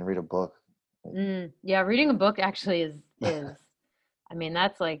screen, read a book. Yeah, reading a book actually is I mean,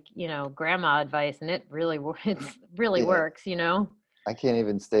 that's like, grandma advice and it really it really Yeah, works, you know? I can't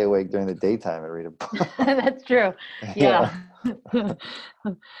even stay awake during the daytime and read a book. That's true. Yeah.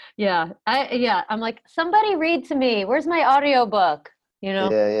 Yeah, Yeah, I'm like, somebody read to me. Where's my audiobook? You know?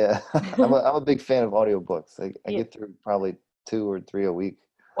 yeah, yeah. I'm a big fan of audiobooks. I Yeah. get through probably two or three a week.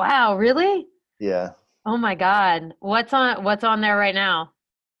 Wow, really? Yeah. Oh my God. What's on there right now?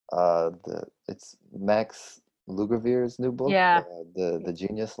 It's Max Lugervier's new book, Yeah. the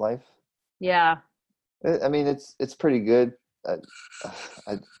Genius Life. Yeah. I mean, it's pretty good. I,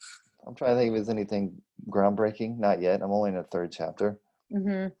 I I'm trying to think if there's anything groundbreaking. Not yet. I'm only in the third chapter,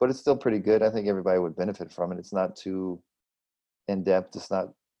 hmm but it's still pretty good. I think everybody would benefit from it. It's not too in depth. It's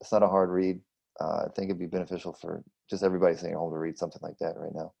not a hard read. I think it'd be beneficial for just everybody staying home to read something like that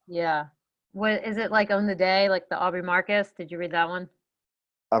right now. Yeah. What is it like on the day, like the Aubrey Marcus? Did you read that one?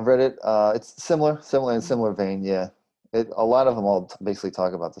 I've read it. It's similar in similar vein. Yeah, a lot of them all basically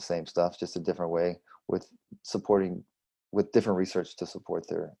talk about the same stuff, just a different way with supporting with different research to support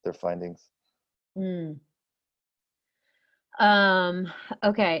their findings. Mm. Um,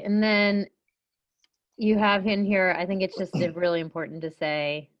 okay. And then you have in here, I think it's just really important to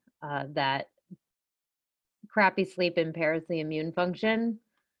say that crappy sleep impairs the immune function.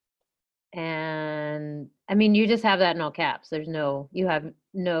 And I mean, you just have that in all caps. You have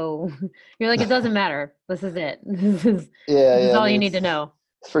no, you're like, it doesn't matter. This is it. Yeah, This is yeah. I all mean, you need to know.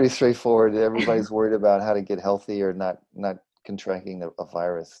 it's pretty straightforward. Everybody's worried about how to get healthy or not contracting a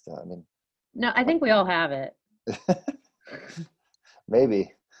virus. I mean, No, I I'm, think we all have it.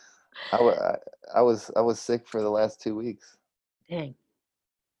 maybe I was sick for the last 2 weeks, Dang.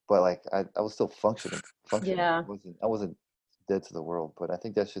 but like I was still functioning. Yeah. I wasn't dead to the world. But I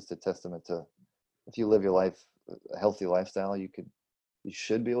think that's just a testament to if you live your life a healthy lifestyle, you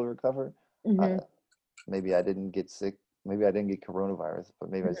should be able to recover. Uh, hmm maybe I didn't get sick. Maybe I didn't get coronavirus,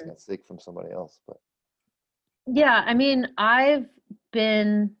 but maybe I just hmm got sick from somebody else. But Yeah. I mean, I've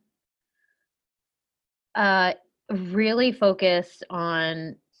been uh really focused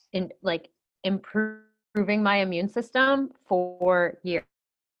on like improving my immune system for years.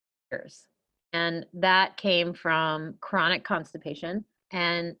 And that came from chronic constipation.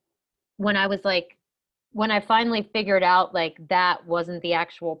 And when I was like, when I finally figured out like that wasn't the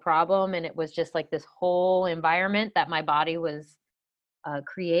actual problem and it was just like this whole environment that my body was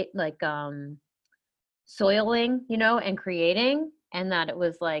create like soiling, and creating, and that it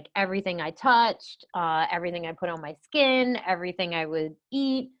was like everything I touched, everything I put on my skin, everything I would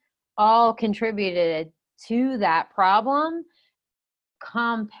eat, all contributed to that problem,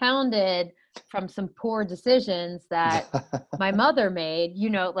 compounded from some poor decisions that my mother made,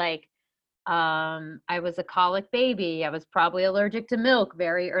 like I was a colic baby. I was probably allergic to milk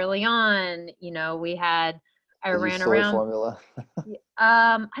very early on. I I use ran soy around. formula,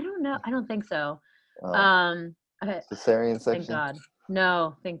 I don't know. I don't think so. uh, Um, I, cesarean thank section. God.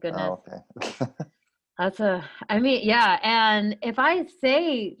 No, thank goodness. Oh, okay. I mean, yeah. And if I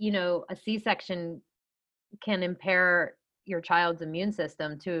say, a C-section can impair your child's immune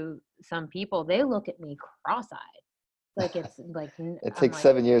system to some people, they look at me cross-eyed. Like it's like, It I'm takes like,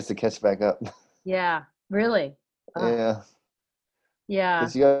 7 years to catch back up. yeah, really. Ugh, Yeah, yeah.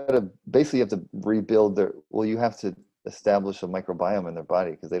 because you gotta basically you have to rebuild you have to establish a microbiome in their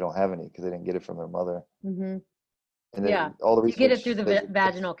body because they don't have any because they didn't get it from their mother. hmm And Yeah. all the To get it research through the says it takes,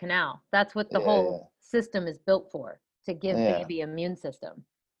 vaginal canal. That's what the yeah, whole system is built for, to give yeah, baby immune system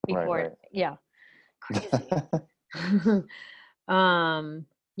right, before, right. yeah. Crazy. um,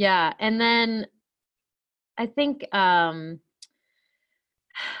 yeah. And then I think,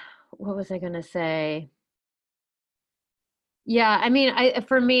 what was I going to say? Yeah, I mean,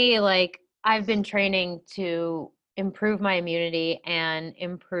 for me, like I've been training to improve my immunity and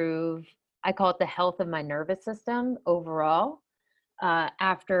improve, I call it the health of my nervous system overall.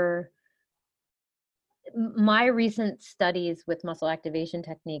 After my recent studies with muscle activation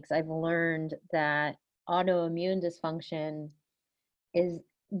techniques, I've learned that autoimmune dysfunction is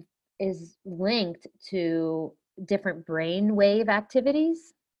is linked to different brain wave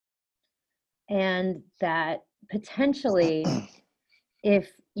activities, and that potentially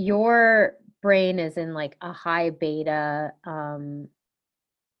if your brain is in like a high beta,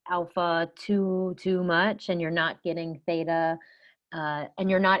 alpha too much, and you're not getting theta, and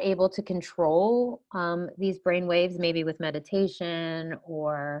you're not able to control these brain waves, maybe with meditation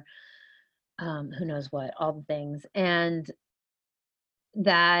or who knows what, all the things, and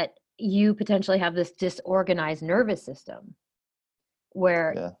that you potentially have this disorganized nervous system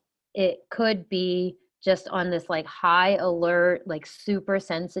where Yeah, it could be just on this like high alert, like super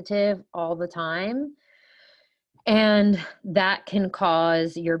sensitive all the time. And that can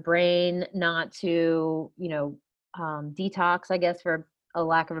cause your brain not to, detox, I guess, for a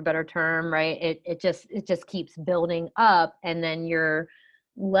lack of a better term, right? It just keeps building up, and then you're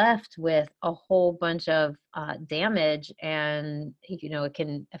left with a whole bunch of damage, and it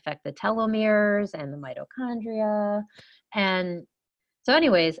can affect the telomeres and the mitochondria. And so,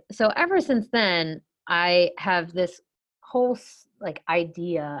 anyways, so ever since then, I have this whole like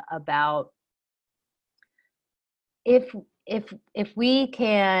idea about if if we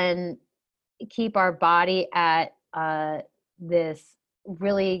can keep our body at this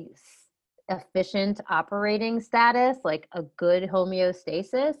really efficient operating status, like a good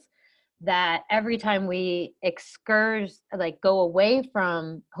homeostasis, that every time we excurse, like go away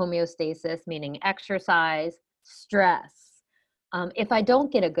from homeostasis, meaning exercise, stress, if I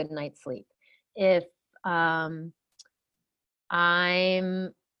don't get a good night's sleep, if um,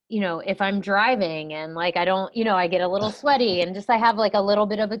 I'm, if I'm driving and like I don't, I get a little sweaty and just I have like a little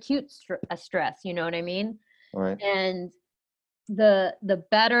bit of acute stress, you know what I mean? right. And the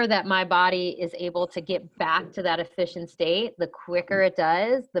better that my body is able to get back to that efficient state, the quicker it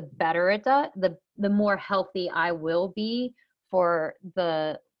does, the better it does, the more healthy I will be for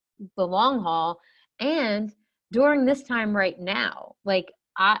the long haul. And during this time right now, like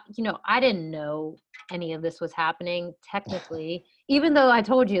I didn't know any of this was happening technically, even though I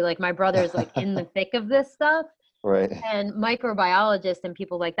told you like my brother's like in the thick of this stuff, Right. and microbiologists and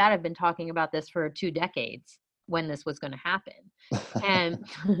people like that have been talking about this for 2 decades when this was going to happen. And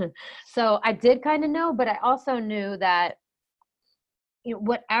so I did kind of know, but I also knew that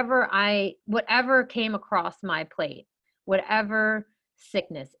whatever came across my plate, whatever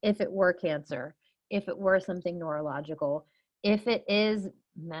sickness, if it were cancer, if it were something neurological, if it is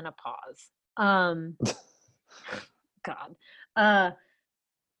menopause, um, God, uh,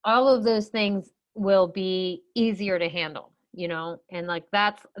 all of those things will be easier to handle, and like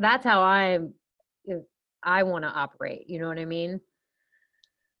that's how I want to operate. You know what I mean?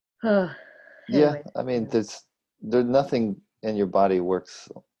 Yeah, Anyway, I mean, yeah. there's nothing in your body works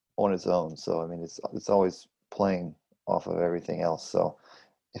on its own. So I mean, it's always playing off of everything else. So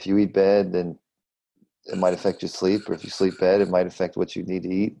if you eat bad, then it might affect your sleep, or if you sleep bad, it might affect what you need to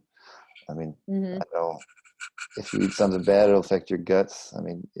eat. I mean, Hmm. I know if you eat something bad, it'll affect your guts. I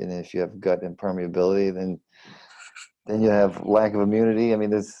mean, and if you have gut impermeability, then you have lack of immunity. I mean,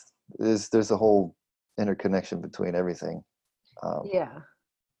 there's a whole interconnection between everything. Um, Yeah.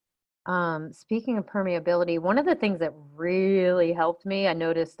 Speaking of permeability, one of the things that really helped me, I've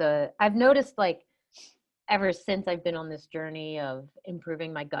noticed like ever since I've been on this journey of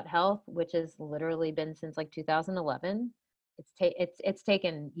improving my gut health, which has literally been since like 2011. It's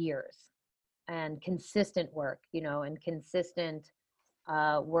taken years and consistent work, and consistent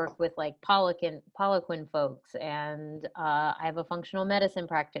work with like Poliquin folks, and I have a functional medicine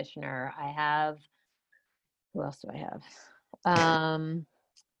practitioner. I have, who else do I have? Um,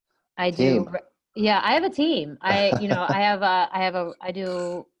 I do. team. Yeah, I have a team. I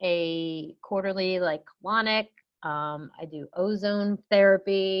do a quarterly like colonic. I do ozone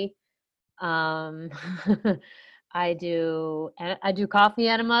therapy. Um, I do coffee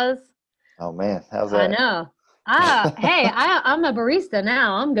enemas. Oh man, how's I that? know. Hey, I'm a barista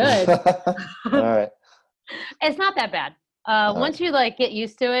now. I'm good. All right. It's not that bad. All right. Once you like get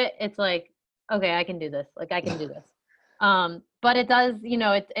used to it, it's like, okay, I can do this. Like I can do this. But it does,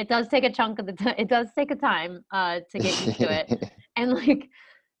 it does take a chunk of it does take a time to get used to it. And like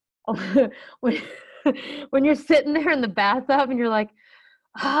when when you're sitting there in the bathtub and you're like,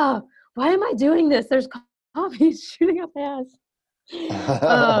 oh, why am I doing this? There's coffee shooting up my ass.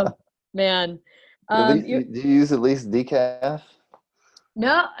 Oh man. At least You do you use at least decaf?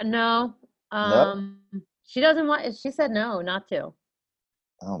 no. No. She doesn't want. She said no, not to.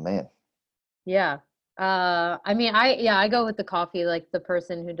 Oh man. Yeah. I mean, I go with the coffee, like the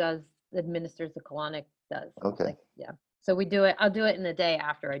person who administers the colonic does. Okay. Like, yeah. So we do it. I'll do it in the day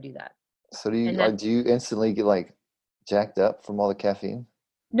after I do that. So And then do you instantly get like jacked up from all the caffeine?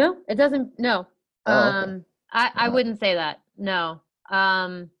 no, it doesn't. No. Oh, okay. I Uh, wouldn't say that. No.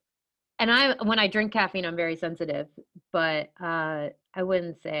 And when I drink caffeine, I'm very sensitive, but I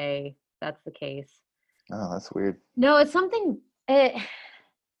wouldn't say that's the case. oh, that's weird. No, it's something.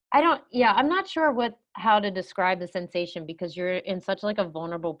 I don't. Yeah, I'm not sure how to describe the sensation because you're in such like a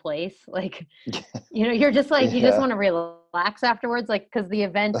vulnerable place. Like, you're just like you just Yeah. want to relax afterwards. Like, because the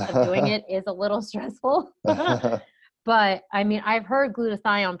event of doing it is a little stressful. But I mean, I've heard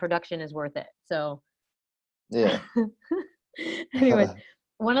glutathione production is worth it. So, Yeah. anyways,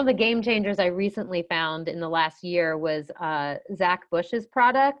 one of the game changers I recently found in the last year was Zach Bush's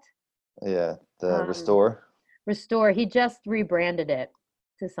product, Yeah. The um, Restore. Restore. He just rebranded it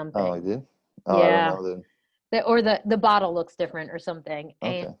to Oh, he something. did? Oh, I don't Yeah, know then. the bottle looks different or something,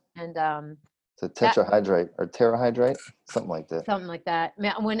 and Okay. and It's a that tetrahydrate or terahydrate, something like that. something like that.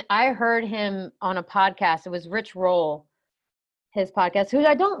 Man, when I heard him on a podcast, it was Rich Roll, his podcast, who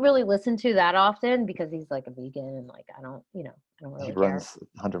I don't really listen to that often because he's like a vegan and like I don't He really care. runs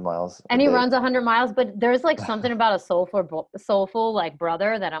 100 miles a And he day. runs 100 miles, but there's like something about a soulful like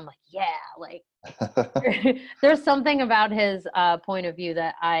brother that I'm like, yeah, like there's something about his point of view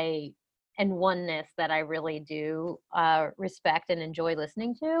and oneness that I really do respect and enjoy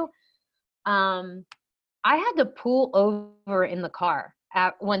listening to. Um, I had to pull over in the car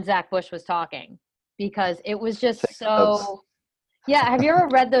when Zach Bush was talking because it was just Take notes. so. Yeah, have you ever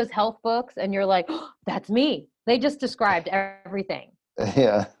read those health books and you're like, oh, that's me? They just described everything.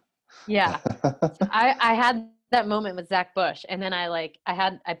 Yeah. Yeah. So I had that moment with Zach Bush, and then I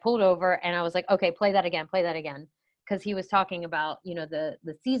pulled over and I was like, okay, play that again, because he was talking about the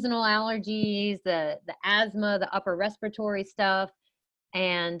seasonal allergies, the asthma, the upper respiratory stuff,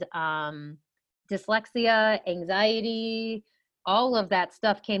 and dyslexia, anxiety, all of that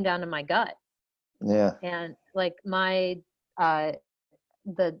stuff came down to my gut, Yeah. and like uh,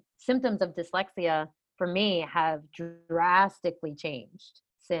 the symptoms of dyslexia for me have drastically changed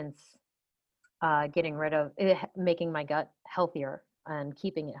since getting rid of it, making my gut healthier and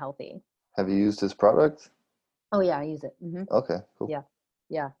keeping it healthy. Have you used his product? Oh yeah, I use it. Okay, cool. Yeah,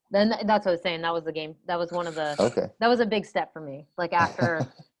 yeah. Then that's what I was saying. That was the game. That was one of the. Okay. That was a big step for me. Like after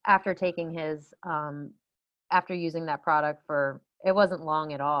taking after using that product for it wasn't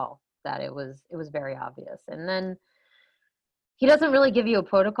long at all that it was very obvious. And then he doesn't really give you a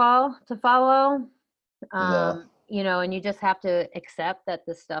protocol to follow. No. And you just have to accept that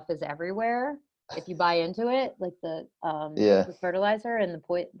this stuff is everywhere if you buy into it, like Yeah. the fertilizer and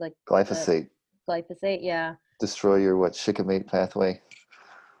like the Glyphosate. glyphosate. Yeah, Destroy your shikimate pathway.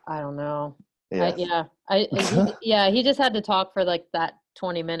 I don't know. Yeah. He just had to talk for like that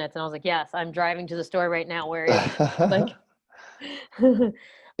 20 minutes, and I was like, yes, I'm driving to the store right now. Where is it? Like,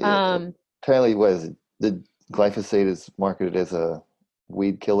 Yeah. um, Apparently, what is it? The glyphosate is marketed as a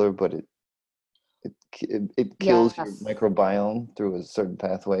weed killer, but it kills your yes, microbiome through a certain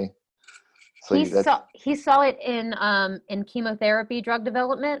pathway. So that's he saw it in chemotherapy drug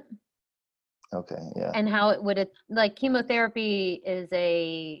development. okay. Yeah. And how it would like chemotherapy is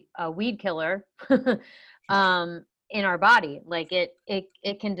a weed killer in our body. Like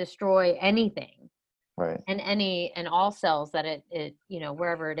it can destroy anything Right. and all cells that it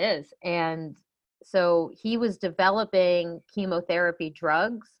wherever it is. And so he was developing chemotherapy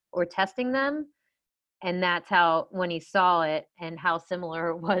drugs or testing them, and that's how, when he saw it and how similar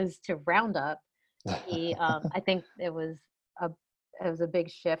it was to Roundup, he I think a it was a big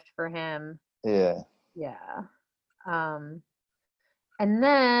shift for him. Yeah. Yeah. Um, and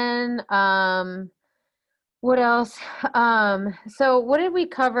then what else? So what did we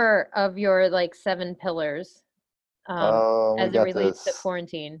cover of your like 7 pillars We as it got relates to this.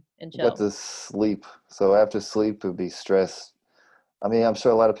 quarantine and We got chill? this sleep. So after sleep, it would be stress. I mean, I'm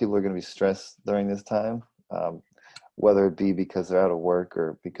sure a lot of people are going to be stressed during this time, whether it be because they're out of work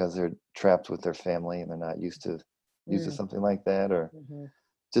or because they're trapped with their family and they're not used to Mm, something like that, or hmm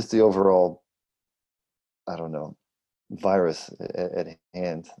just the overall, I don't know, virus at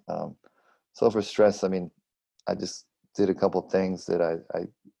hand. So for stress, I mean, I just did a couple things that I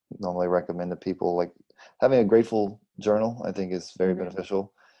normally recommend to people. Like having a grateful journal, I think is very Mm-hmm.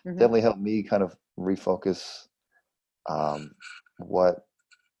 beneficial. Mm-hmm. Definitely helped me kind of refocus um, what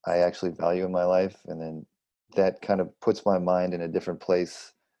I actually value in my life, and then that kind of puts my mind in a different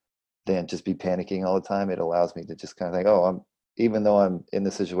place than just be panicking all the time. It allows me to just kind of think, oh, even though I'm in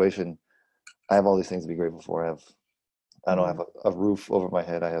this situation, I have all these things to be grateful for. I don't Mm-hmm. have a roof over my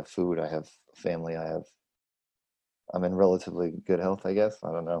head. I have food. I have family. I'm in relatively good health, I guess.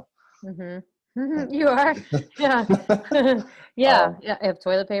 I don't know. Mm-hmm. You are, yeah, yeah, um, yeah. I have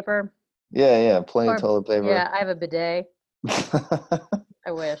toilet paper, yeah, yeah, plenty of or toilet paper. yeah, I have a bidet.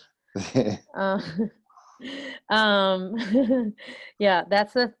 I wish. Uh, um, yeah,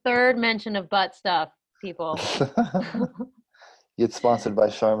 that's the third mention of butt stuff, people. Get sponsored by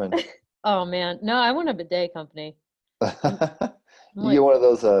Charmin. Oh man, no, I want a bidet company. I'm, I'm You get like, one of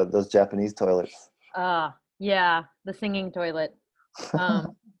those Japanese toilets. yeah, the singing toilet.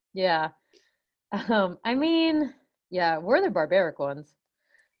 Um, yeah. I mean, yeah, we're the barbaric ones.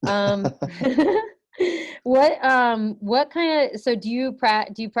 Um, what kind of, so do you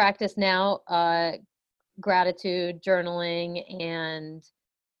practice now, gratitude, journaling, and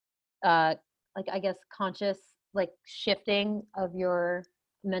uh, like, I guess, conscious, like, shifting of your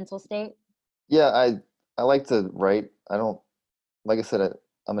mental state? Yeah, I like to write. I don't, like I said,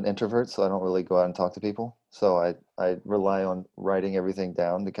 I'm an introvert, so I don't really go out and talk to people. So I rely on writing everything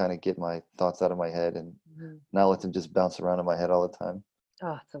down to kind of get my thoughts out of my head and Mhm. not let them just bounce around in my head all the time.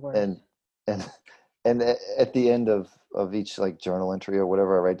 Oh, it's the worst. And and at the end of each like journal entry or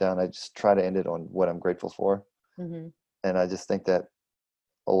whatever I write down, I just try to end it on what I'm grateful for. Hmm. And I just think that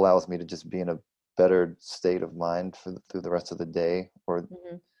allows me to just be in a better state of mind through the rest of the day. Or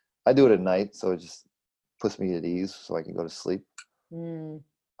Hmm. I do it at night, so it just puts me at ease so I can go to sleep. Mm.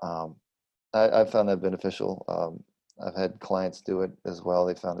 Um, I found that beneficial. I've had clients do it as well.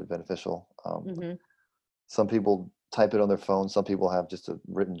 They found it beneficial. Hmm. Some people type it on their phone. Some people have just a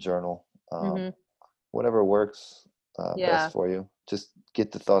written journal. Hmm. Whatever works best Yeah, for you. Just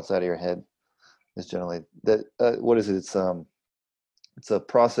get the thoughts out of your head. Is generally that. What is it? It's a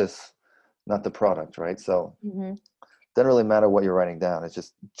process, not the product, right? So hmm, it doesn't really matter what you're writing down. It's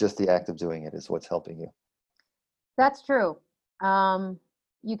just the act of doing it is what's helping you. that's true. Um,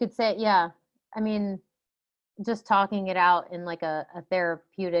 you could say, yeah. I mean, just talking it out in like a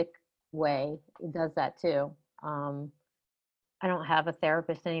therapeutic way, it does that too. Um, I don't have a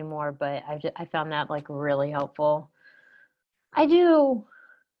therapist anymore, but I found that like really helpful. I do,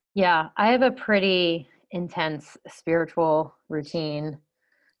 yeah, I have a pretty intense spiritual routine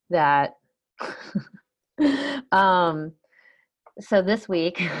that um so this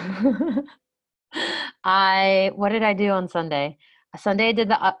week I what did I do on Sunday? Sunday I did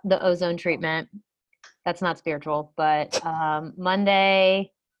the ozone treatment. That's not spiritual, but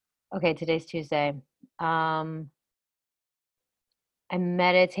Monday, okay, today's Tuesday. Um I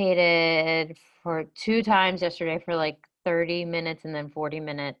meditated for two times yesterday for like 30 minutes and then 40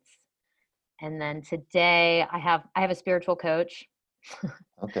 minutes. And then today I have a spiritual coach,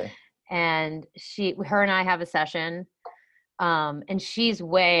 Okay. and her and I have a session. And she's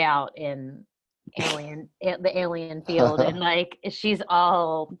way out in the alien field, and like she's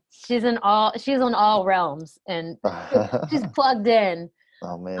on all realms, and she's plugged in.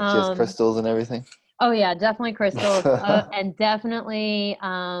 Oh man, she has Um, crystals and everything. oh yeah, definitely crystals, and definitely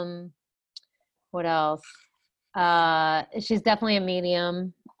what else? She's definitely a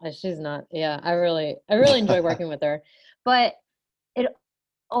medium. She's not. Yeah, I really enjoy working with her, but it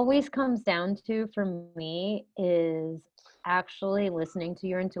always comes down to, for me, is actually listening to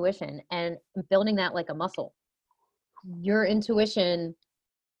your intuition and building that like a muscle. Your intuition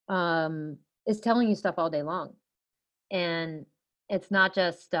is telling you stuff all day long, and it's not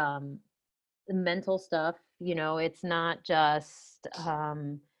just mental stuff. It's not just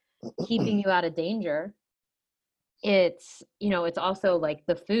keeping you out of danger. It's also like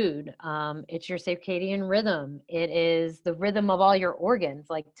the food. It's your circadian rhythm. It is the rhythm of all your organs.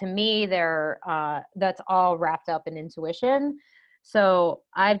 Like, to me, that's all wrapped up in intuition. So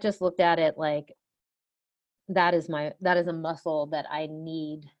I've just looked at it like that is a muscle that I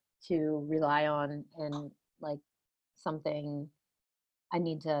need to rely on, and like something I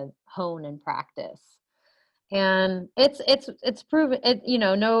need to hone and practice. And it's proven it,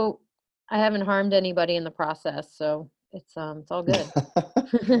 no, I haven't harmed anybody in the process, so it's all good.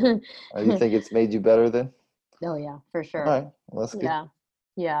 You think it's made you better then? Oh yeah, for All sure. right, well, that's good. Yeah.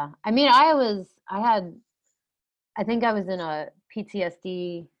 Yeah. I mean, I think I was in a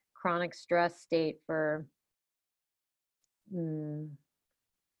PTSD, chronic stress state for mm,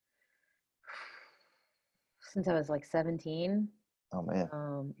 since I was like 17. Oh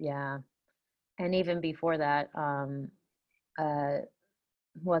man. Yeah. And even before that, uh,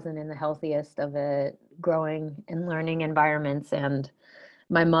 wasn't in the healthiest of it, growing and learning environments. And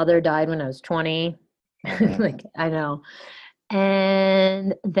my mother died when I was 20. Oh man. Like, I know.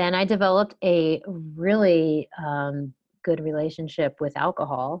 And then I developed a really good relationship with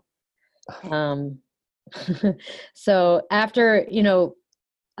alcohol. Um, so after, yeah,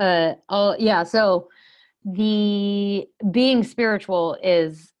 so the being spiritual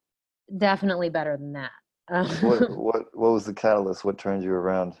is definitely better than that. What was the catalyst? What turned you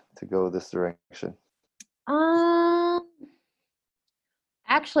around to go this direction? Um,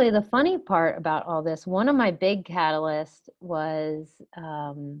 Actually, the funny part about all this, one of my big catalysts was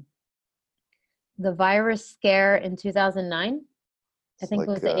the virus scare in 2009. I It's think it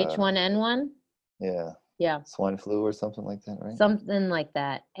was like the H1N1. yeah, Yeah, swine flu or something like that, right? something like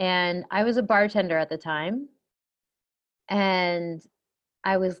that. And I was a bartender at the time, and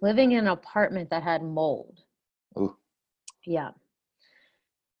I was living in an apartment that had mold. Ooh. Yeah.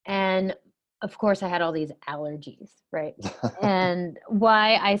 And of course, I had all these allergies, right? And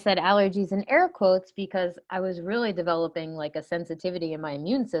why I said allergies in air quotes, because I was really developing like a sensitivity in my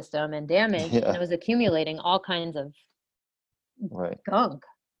immune system and damage, and it Yeah, was accumulating all kinds of right. gunk.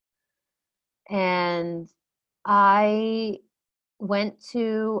 And I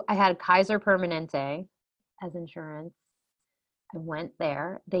I had Kaiser Permanente as insurance. I went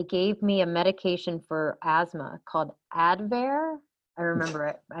there. They gave me a medication for asthma called Advair. I remember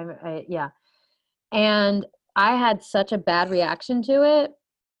it. Yeah. And I had such a bad reaction to it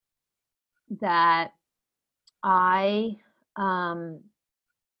that I um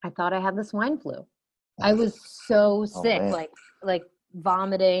I thought I had the swine flu. I was so Oh sick, man. like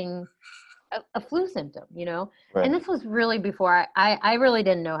vomiting, a flu symptom, you know? And Right. this was really before I really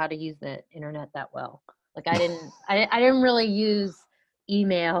didn't know how to use the internet that well. Like I didn't really use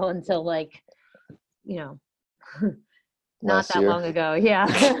email until like, you know, not Last that year. long ago. Yeah.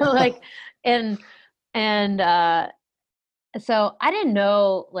 Like and and so I didn't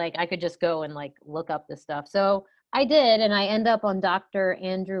know like I could just go and like look up this stuff. So I did, and I end up on Dr.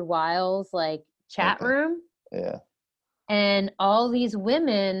 Andrew Wiles' like chat Okay. room, Yeah. and all these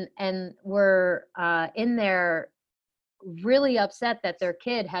women and were in there really upset that their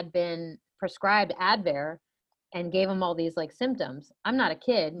kid had been prescribed Advair and gave them all these like symptoms. I'm not a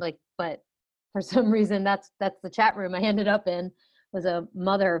kid, like, but for some reason that's the chat room I ended up in, was a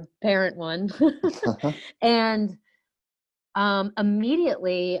mother parent one. And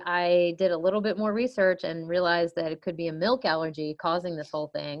immediately I did a little bit more research and realized that it could be a milk allergy causing this whole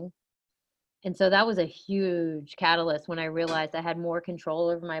thing. And so that was a huge catalyst when I realized I had more control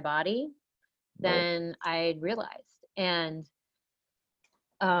over my body Right. than I realized. And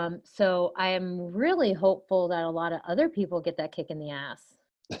so I am really hopeful that a lot of other people get that kick in the ass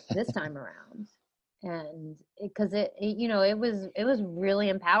this time around. And because it was really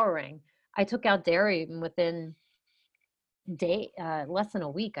empowering. I took out dairy, and within less than a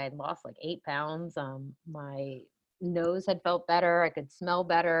week, I had lost like 8 pounds. My nose had felt better. I could smell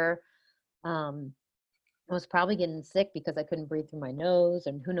better. Um, I was probably getting sick because I couldn't breathe through my nose,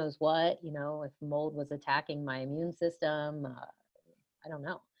 and who knows what, if mold was attacking my immune system. I don't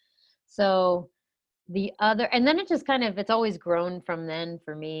know. So and then it just it's always grown from then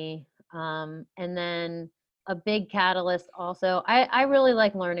for me. And then a big catalyst also, I really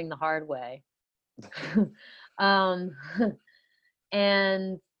like learning the hard way. um,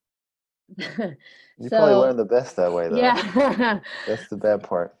 and You probably so learned the best that way though. yeah. That's the bad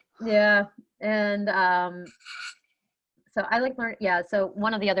part. Yeah. And so I like learn. Yeah. So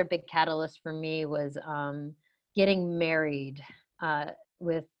one of the other big catalysts for me was getting married uh,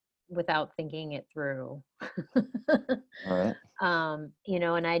 with without thinking it through. All right.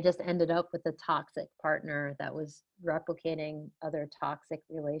 And I just ended up with a toxic partner that was replicating other toxic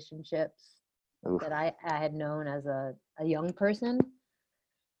relationships Oof. that I had known as a young person.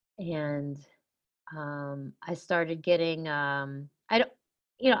 And I started getting I don't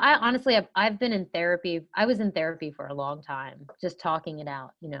I honestly I've been in therapy. I was in therapy for a long time, just talking it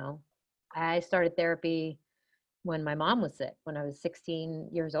out. I started therapy when my mom was sick, when I was 16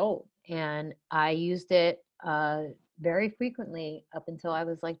 years old, and I used it very frequently up until I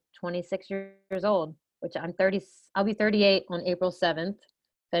was like 26 years old, which I'll be 38 on April 7th.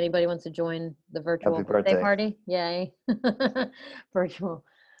 If anybody wants to join the virtual Happy birthday birthday. party, yay. Virtual.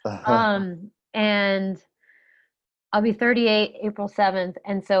 And I'll be 38 April 7th.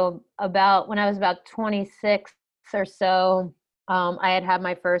 And so when I was about 26 or so, I had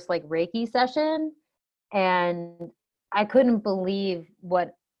my first like Reiki session, and I couldn't believe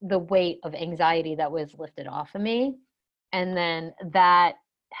what the weight of anxiety that was lifted off of me. And then that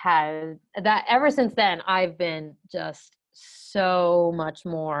ever since then, I've been just so much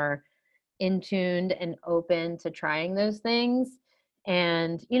more in tuned and open to trying those things.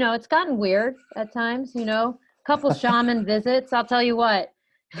 And, it's gotten weird at times, a couple shaman visits, I'll tell you what,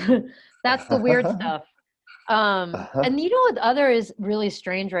 that's the weird stuff. And what other is really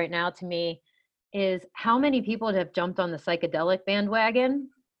strange right now to me is how many people have jumped on the psychedelic bandwagon.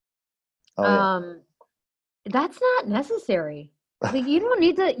 Oh yeah. That's not necessary. Like you don't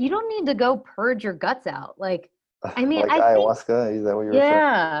need to go purge your guts out. Like, I mean, Like I think, ayahuasca, is that what you're referring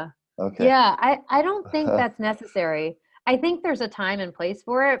yeah, to? Okay. yeah, I don't think that's necessary. I think there's a time and place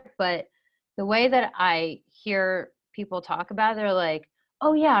for it, but the way that I hear people talk about it, they're like,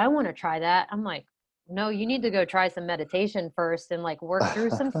 oh yeah, I want to try that. I'm like, no, you need to go try some meditation first and like work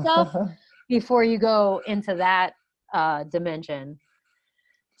through some stuff before you go into that dimension.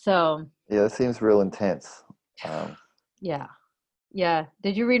 So Yeah, it seems real intense. yeah. Yeah.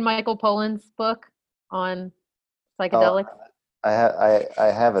 Did you read Michael Pollan's book on Oh, psychedelics? I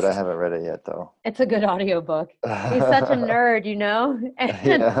have it. I haven't read it yet though. It's a good audiobook. He's such a nerd, And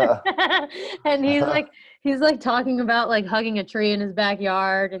Yeah. and he's like talking about like hugging a tree in his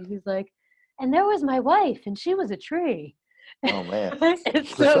backyard and he's like, and there was my wife and she was a tree. Oh man.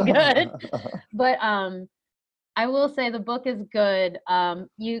 It's so good. But I will say the book is good.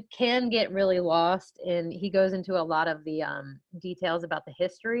 You can get really lost, and he goes into a lot of the details about the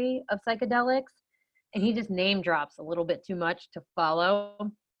history of psychedelics, and he just name drops a little bit too much to follow,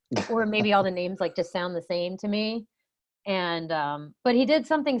 or maybe all the names like just sound the same to me. And but he did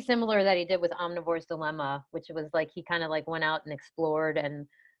something similar that he did with Omnivore's Dilemma, which was like he kind of like went out and explored and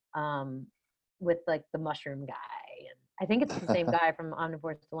with like the mushroom guy, and I think it's the same guy from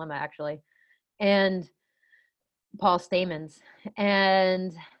Omnivore's Dilemma actually, and Paul Stamens,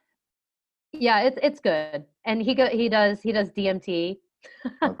 and yeah, it's good. And he does DMT,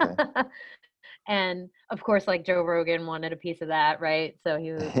 Okay. and of course, like Joe Rogan wanted a piece of that, right? So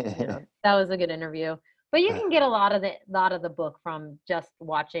he was, that was a good interview. But you can get a lot of the book from just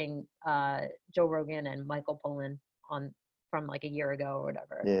watching Joe Rogan and Michael Pollan on from like a year ago or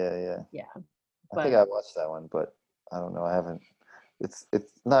whatever. Yeah, yeah. Yeah, I think but I watched that one, but I don't know. I haven't. It's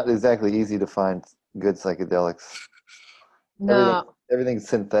not exactly easy to find good psychedelics. Everything no, everything's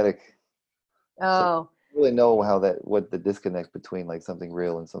synthetic, so oh. you don't really know what the disconnect between like something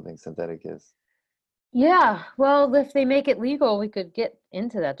real and something synthetic is. Yeah, well, if they make it legal, we could get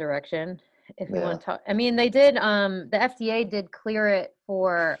into that direction if we Yeah. want to talk. I mean, they did, the FDA did clear it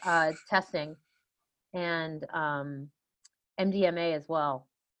for testing and MDMA as well.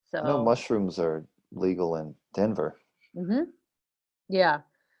 I know So, mushrooms are legal in Denver. hmm yeah.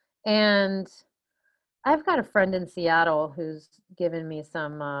 And I've got a friend in Seattle who's given me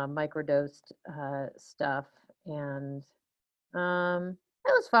some microdosed stuff, and it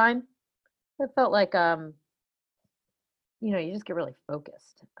was fine. It felt like you just get really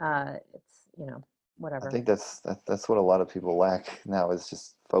focused. It's, I whatever. think that's what a lot of people lack now is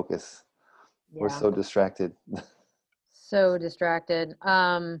just focus. We're Yeah. so distracted. So distracted.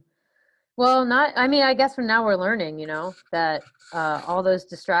 Well, not, I mean, I guess from now we're learning, that all those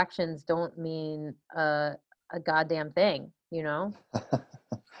distractions don't mean a goddamn thing,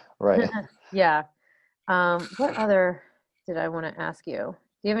 Right. Yeah. What other did I want to ask you?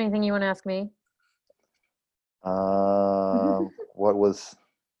 Do you have anything you want to ask me? What was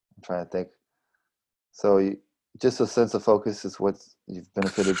I'm trying to think. So just a sense of focus is what you've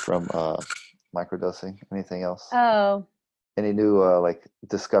benefited from microdosing. Anything else? Oh, Any new like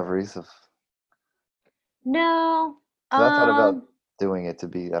discoveries of? no. Because I thought about doing it to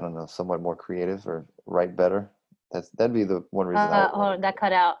be, I don't know, somewhat more creative or write better. That'd be the one reason I would Hold want on, to do that it.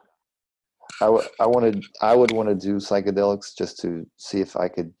 cut out. I would want to do psychedelics just to see if I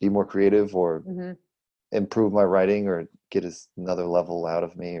could be more creative or Hmm. improve my writing or get another level out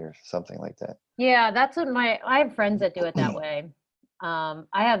of me or something like that. Yeah, that's what I have friends that do it that way. I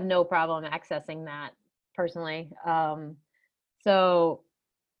have no problem accessing that personally. So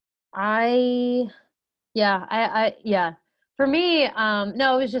I, yeah, yeah. For me,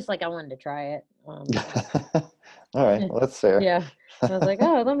 no, it was just like I wanted to try it. All right, well that's fair. Yeah, I was like,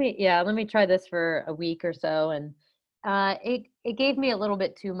 oh, let me try this for a week or so, and it gave me a little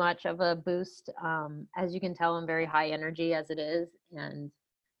bit too much of a boost. As you can tell, I'm very high energy as it is, and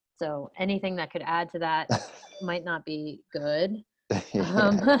so anything that could add to that might not be good.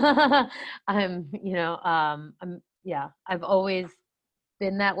 Um, Yeah. yeah, I've always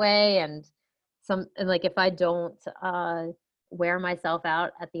been that way, and like if I don't wear myself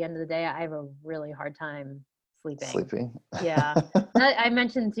out at the end of the day, I have a really hard time sleeping. Sleeping. Yeah. I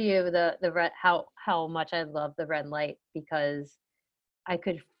mentioned to you the red how much I love the red light because I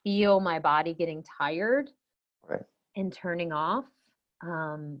could feel my body getting tired Right. and turning off.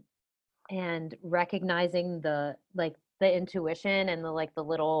 Um, and recognizing the intuition and the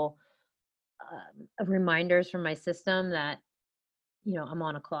little reminders from my system that I'm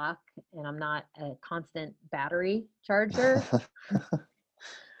on a clock and I'm not a constant battery charger.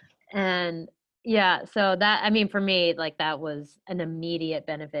 And yeah, so that, I mean, for me, like that was an immediate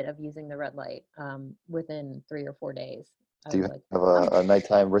benefit of using the red light within 3 or 4 days. I Do you was like, have oh, a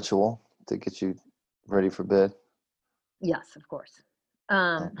nighttime ritual to get you ready for bed? yes, of course.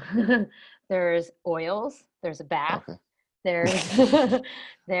 Okay. There's oils, there's a bath, Okay. there's Okay.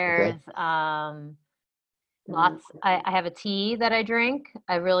 there's lots. I have a tea that I drink.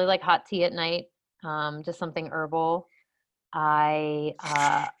 I really like hot tea at night. Just something herbal. I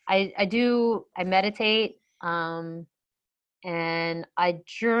meditate, and I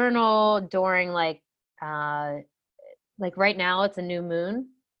journal during like right now it's a new moon.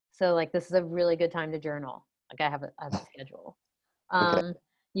 So like this is a really good time to journal. Like I have a schedule. Okay. Um,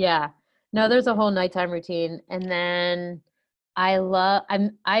 yeah. No, there's a whole nighttime routine. And then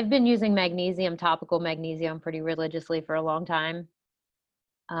I've been using magnesium, topical magnesium pretty religiously for a long time.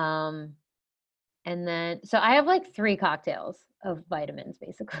 Um, and then so I have like 3 cocktails of vitamins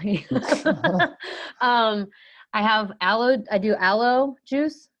basically. um, I do aloe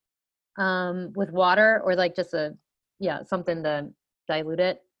juice with water or like just something to dilute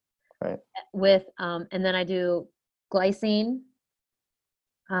it Right. with and then I do glycine.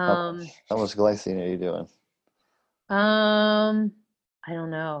 How Um, much? How much glycine are you doing? Um, I don't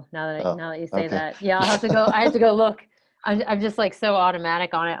know. Oh, Now that you say okay. that, yeah, I'll have to go. I have to go look. I'm just like so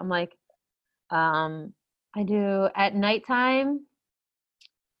automatic on it. I'm like, um, I do at nighttime.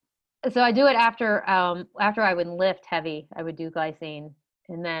 So I do it after I would lift heavy. I would do glycine,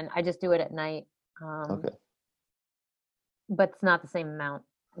 and then I just do it at night. Um, Okay. but it's not the same amount.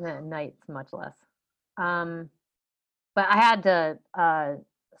 And then at night it's much less. Um, but I had to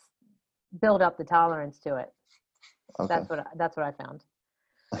build up the tolerance to it. Okay. That's what I found.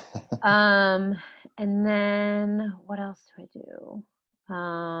 Um, and then what else do I do?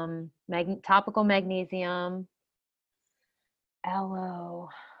 Topical magnesium, aloe,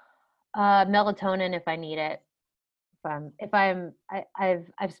 melatonin if I need it.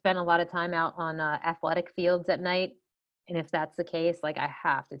 I've spent a lot of time out on athletic fields at night, and if that's the case, like I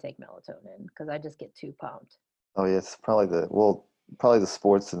have to take melatonin because I just get too pumped. Oh, yeah, it's probably the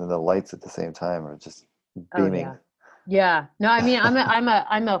sports and then the lights at the same time are just Oh beaming. yeah, yeah. No, I mean I'm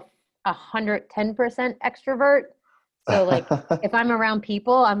a 110% extrovert. So like if I'm around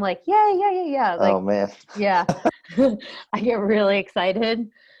people, I'm like, yeah, yeah, yeah, yeah. Oh Like, man, yeah. I get really excited.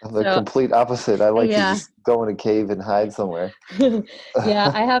 I'm the So complete opposite. I like to yeah. just go in a cave and hide somewhere. Yeah,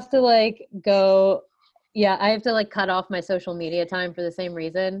 I have to like go, yeah, I have to like cut off my social media time for the same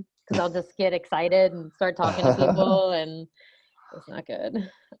reason because I'll just get excited and start talking to people and it's not good.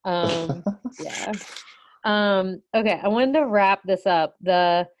 Yeah. Okay, I wanted to wrap this up.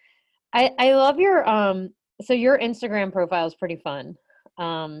 I love your so your Instagram profile is pretty fun.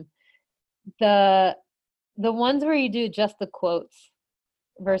 Um the the ones where you do just the quotes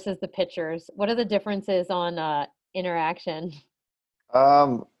versus the pictures, what are the differences on interaction?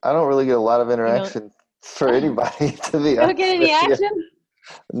 I don't really get a lot of You don't interaction for anybody, to be you don't get honest any with you. action?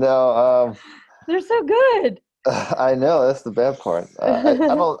 No, They're so good. I know that's the bad part.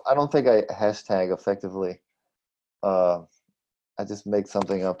 I don't think I hashtag effectively. Uh, I just make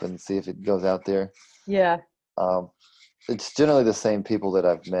something up and see if it goes out there. Yeah. Um, it's generally the same people that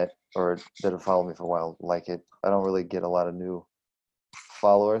I've met or that have followed me for a while like it. I don't really get a lot of new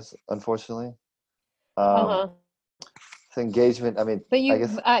followers, unfortunately. Um, Uh-huh. it's engagement. I mean, But I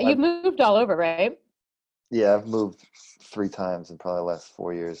guess you've moved all over, right? yeah, I've moved 3 times in probably the last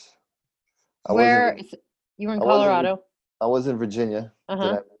 4 years. I was in Where Vir- you were in I was in Colorado? I was in Virginia. Then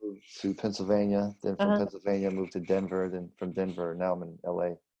Uh-huh. I moved to Pennsylvania. Then from Uh-huh. Pennsylvania, I moved to Denver. Then from Denver, now I'm in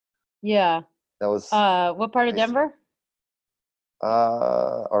LA. Yeah. That was What part of basically Denver?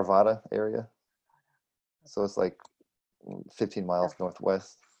 Arvada area. So it's like 15 miles Okay.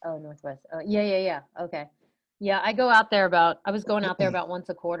 northwest. Oh, Northwest. Oh, yeah, yeah, yeah. Okay. Yeah, I was going out there about once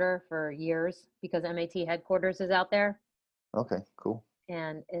a quarter for years because MAT headquarters is out there Okay, cool.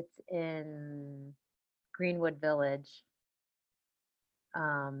 and it's in Greenwood Village.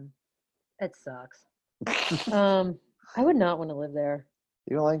 Um, it sucks. Um, I would not want to live there.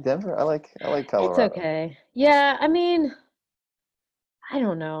 You don't like Denver? I like It's Colorado. okay. Yeah, I mean, I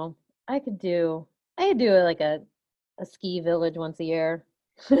don't know. I could do like a ski village once a year.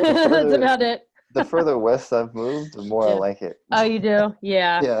 The That's further about it. the further west I've moved, the more I Yeah. like it. Oh, you do?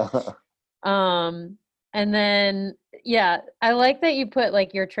 Yeah. Yeah. Um, and then yeah, I like that you put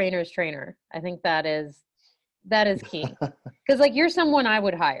like your trainer's trainer. I think that is key. Because like you're someone I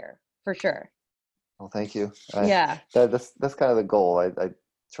would hire for sure. Well, thank you. Yeah. That's kind of the goal. I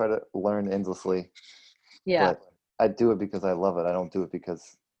try to learn endlessly, Yeah. but I do it because I love it. I don't do it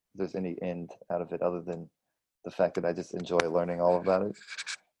because there's any end out of it other than the fact that I just enjoy learning all about it.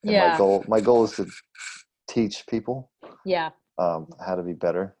 And Yeah. my goal is to teach people Yeah. how to be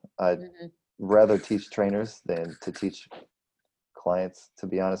better. I'd Hmm. rather teach trainers than to teach clients, to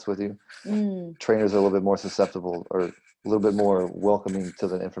be honest with you. Mm. Trainers are a little bit more susceptible or a little bit more welcoming to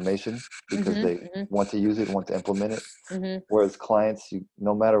the information because Hmm. they Hmm. want to use it, want to implement it. Hmm. Whereas clients,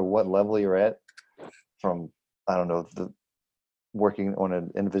 no matter what level you're at, from I don't know, the working on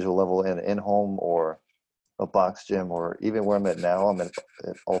an individual level in an in-home or a box gym, or even where I'm at now, I'm at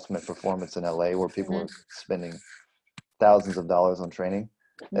Ultimate Performance in LA, where people Hmm. are spending thousands of dollars on training.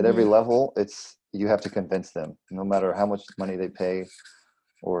 At every Hmm. level, it's you have to convince them, no matter how much money they pay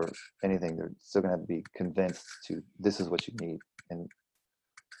or anything, they're still gonna have to be convinced to this is what you need. And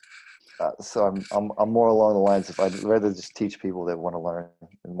so I'm more along the lines of I'd rather just teach people that want to learn,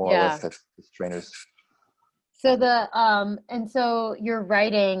 and more or less Yeah. that's trainers. So and so your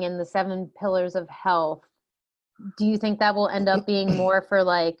writing in the seven pillars of health, do you think that will end up being more for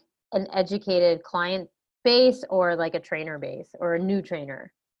like an educated client base or like a trainer base or a new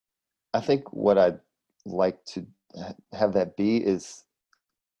trainer? I think what I'd like to have that be is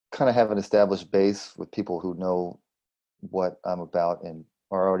kind of have an established base with people who know what I'm about and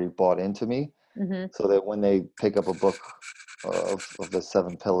are already bought into me, Hmm. so that when they pick up a book of the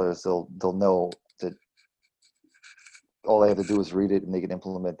seven pillars, they'll know that all they have to do is read it and they can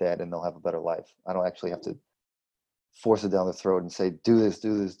implement that and they'll have a better life. I don't actually have to force it down their throat and say, do this,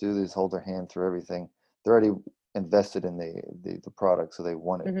 do this, do this, hold their hand through everything. They're already invested in the product, so they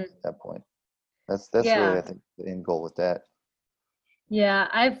want it Hmm. at that point. That's really, Yeah. I think, the end goal with that. Yeah.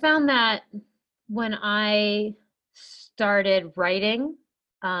 I've found that when I started writing,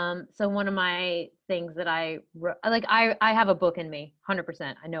 so one of my things that I have a book in me,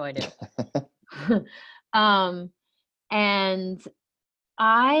 100%. I know I do. um, and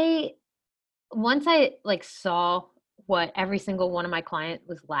I once I like saw what every single one of my client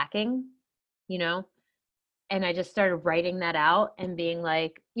was lacking, you know, and I just started writing that out and being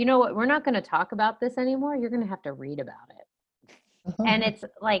like, you know what, we're not going to talk about this anymore. You're going to have to read about it. And it's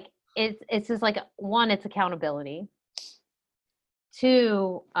like it's just like one, it's accountability.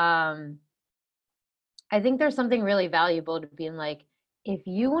 Two, I think there's something really valuable to being like, if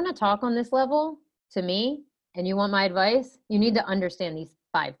you want to talk on this level to me and you want my advice, you need to understand these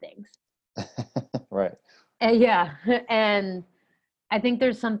five things. Right. Yeah. And I think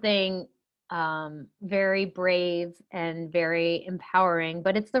there's something very brave and very empowering,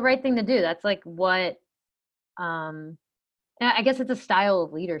 but it's the right thing to do. That's like what um, I guess it's a style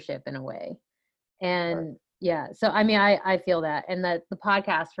of leadership in a way. Right. And yeah, so I mean, I feel that, and that the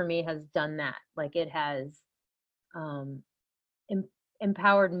podcast for me has done that. Like it has um, em-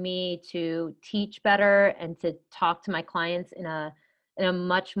 empowered me to teach better and to talk to my clients in a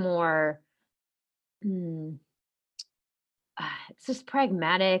much more mm, it's just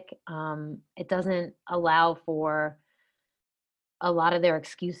pragmatic. It doesn't allow for a lot of their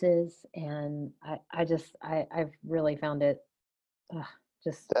excuses, and I've really found it uh,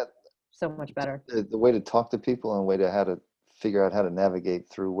 just That so much better. the way to talk to people and the way to how to figure out how to navigate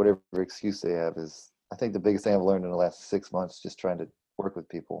through whatever excuse they have is, I think, the biggest thing I've learned in the last 6 months, just trying to work with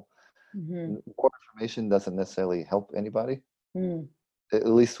people. Hmm. More information doesn't necessarily help anybody, Mm. at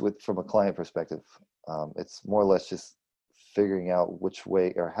least with from a client perspective. It's more or less just figuring out which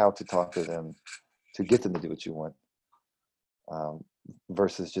way or how to talk to them to get them to do what you want, um,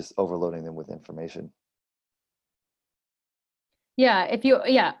 versus just overloading them with information. Yeah,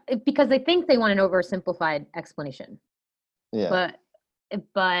 because they think they want an oversimplified explanation, Yeah. but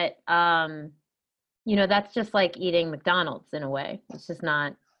but you know, that's just like eating McDonald's in a way. It's just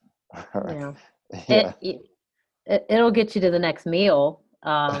not, All you right. know, Yeah. it'll get you to the next meal.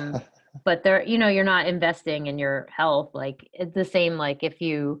 But there, you know, you're not investing in your health. Like it's the same, like if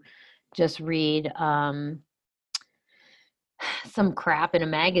you just read some crap in a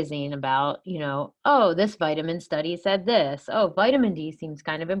magazine about, you know, oh, this vitamin study said this. Oh, vitamin D seems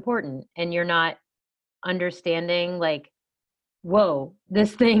kind of important. And you're not understanding like, whoa,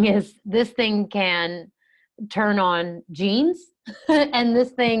 this thing can turn on genes and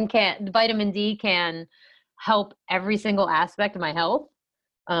this thing can vitamin D can help every single aspect of my health.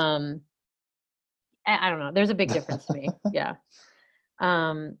 um I don't know, there's a big difference to me. Yeah.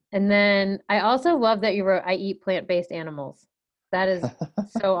 And then I also love that you wrote, I eat plant-based animals. That is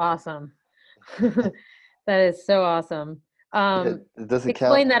so awesome. That is so awesome. Yeah, Um, does it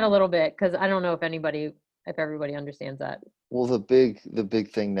count? explain that a little bit because I don't know if everybody understands that. Well, the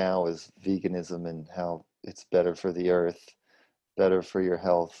big thing now is veganism and how it's better for the earth, better for your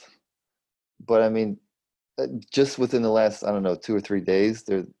health. But I mean, just within the last, I don't know, 2 or 3 days,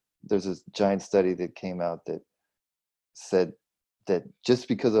 there's this giant study that came out that said that just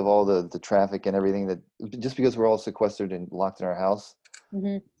because of all the traffic and everything, that just because we're all sequestered and locked in our house,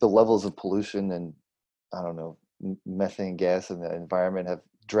 Hmm. the levels of pollution and, I don't know, methane gas in the environment have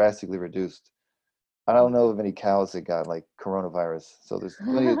drastically reduced. I don't know of any cows that got like coronavirus. So there's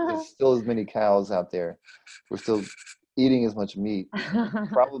still as many cows out there. We're still eating as much meat,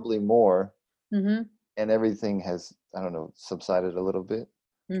 probably more, Hmm. and everything has, I don't know, subsided a little bit.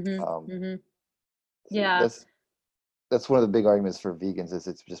 Hmm. Um, Hmm. so Yeah. that's one of the big arguments for vegans is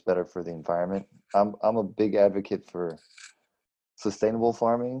it's just better for the environment. I'm a big advocate for sustainable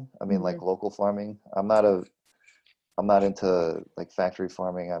farming. I mean, Hmm. like local farming. I'm not into like factory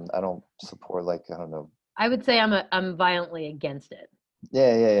farming. I don't support like, I don't know. I would say I'm violently against it.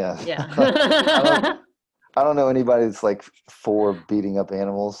 Yeah, yeah, yeah. I don't Yeah. I don't know anybody that's like for beating up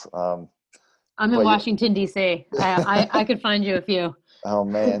animals. I'm in But Washington, D.C. I could find you a few. oh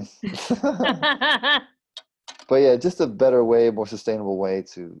man. But yeah, just a better way, more sustainable way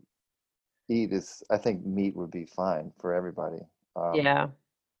to eat is, I think meat would be fine for everybody. Um, Yeah.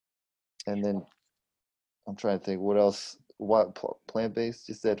 and then I'm trying to think what else. What plant-based?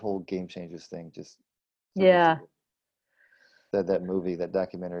 Just that whole Game Changers thing. Just for me to Yeah. that movie, that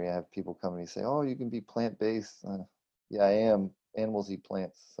documentary. I have people come and say, "Oh, you can be plant-based." Yeah, I am. Animals eat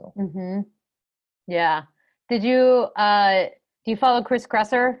plants, so Hmm. Yeah. Did you do you follow Chris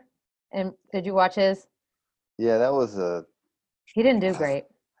Kresser? And did you watch his? yeah, that was a He didn't do great.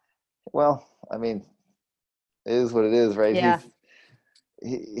 well. I mean, it is what it is, right? Yeah.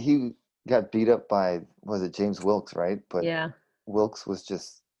 He got beat up by, was it James Wilkes, right? But Yeah. Wilkes was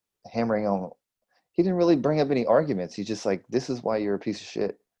just hammering on. He didn't really bring up any arguments. He's just like, "This is why you're a piece of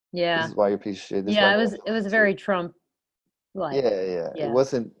shit. This Yeah. is why you're a piece of shit. This is why Yeah, no one it was listens to you." very Trump like. Yeah, yeah. It Yeah.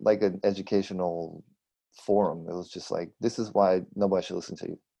 wasn't like an educational forum. It was just like, "This is why nobody should listen to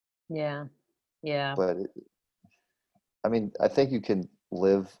you." Yeah. Yeah. But I mean, I think you can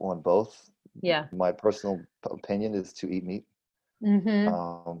live on both. Yeah. My personal opinion is to eat meat.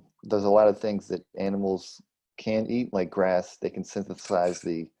 Hmm. There's a lot of things that animals can eat, like grass. They can synthesize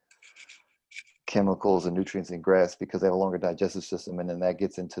the chemicals and nutrients in grass because they have a longer digestive system, and then that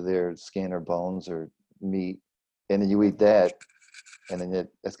gets into their skin or bones or meat, and then you eat that, and then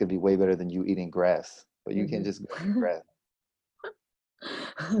that's going to be way better than you eating grass. But you can't just go eat Hmm. grass.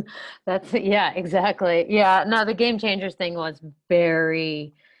 That's yeah, exactly. Yeah, no, the Game Changers thing was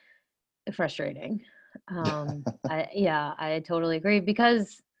very frustrating. I totally agree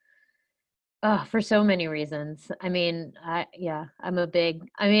because for so many reasons. I mean, I'm a big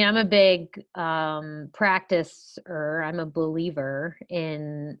practicer. I'm a believer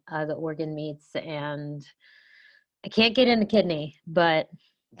in the organ meats, and I can't get in the kidney, but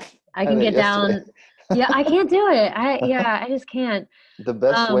I Tried can it get yesterday. down. Yeah, I can't do it. I just can't. Um, The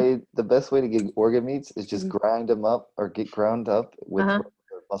best way to get organ meats is just mhm, grind them up or get ground up with uh-huh.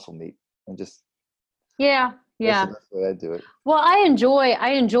 regular muscle meat, and just Yeah, that's the yeah. best way I do it. Well, I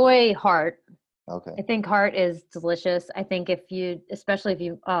enjoy heart. Okay. I think heart is delicious. I think especially if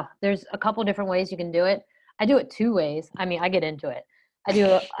you, there's a couple different ways you can do it. I do it two ways. I mean, I get into it.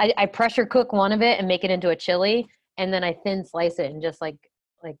 I pressure cook one of it and make it into a chili, and then I thin slice it and just like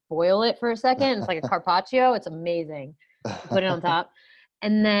boil it for a second. It's like a carpaccio. It's amazing. Put it on top.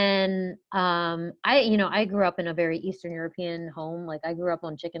 And then I grew up in a very Eastern European home. Like I grew up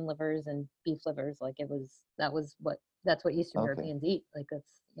on chicken livers and beef livers. Like that's what Eastern Okay. Europeans eat. Like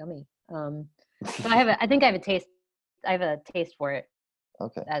that's yummy. So I think I have a taste for it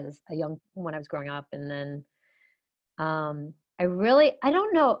Okay. as a young when I was growing up. And then I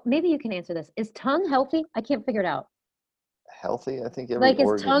don't know, maybe you can answer this. Is tongue healthy? I can't figure it out. Healthy? I think every Like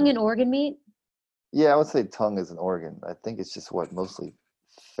is tongue organ. an organ meat? Yeah, I would say tongue is an organ. I think it's just what, mostly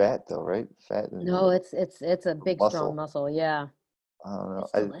fat though, right? Fat and No, it's a big strong muscle. muscle. Yeah. I don't know.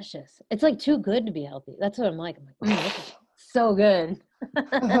 It's delicious. It's like too good to be healthy. That's what I'm like. I'm like, this is so good.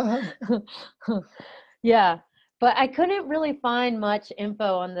 Yeah. But I couldn't really find much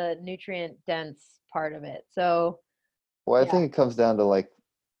info on the nutrient dense part of it. So, Well, I yeah. think it comes down to like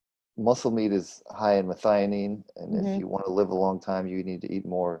muscle meat is high in methionine, and if Hmm. you want to live a long time, you need to eat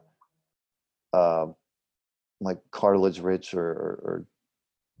more um, like cartilage rich or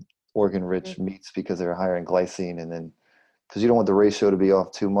organ Hmm. rich meats because they're higher in glycine, and then because you don't want the ratio to be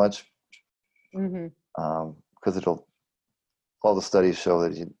off too much. Mm-hmm. Because all the studies show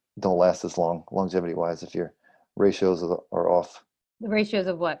that you don't last as long longevity wise if your ratios are off. The ratios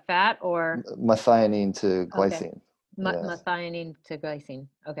of what, fat or? Methionine to Okay. glycine. Yeah. Methionine to glycine.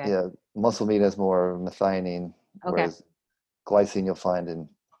 Okay. Yeah, muscle meat has more methionine, Okay. whereas glycine you'll find in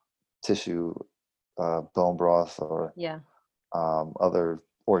tissue, bone broth, or Yeah. other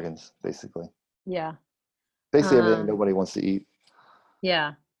organs, basically. Yeah. Basically everything nobody wants to eat.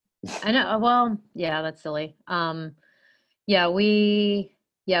 Yeah. I know. Well, yeah, that's silly. Yeah, we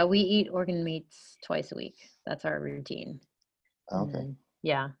eat organ meats twice a week. That's our routine. And Okay.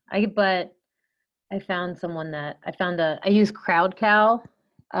 then but I found someone that I use Crowd Cow,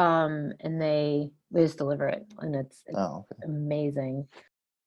 and they just deliver it, and it's Oh, okay. amazing.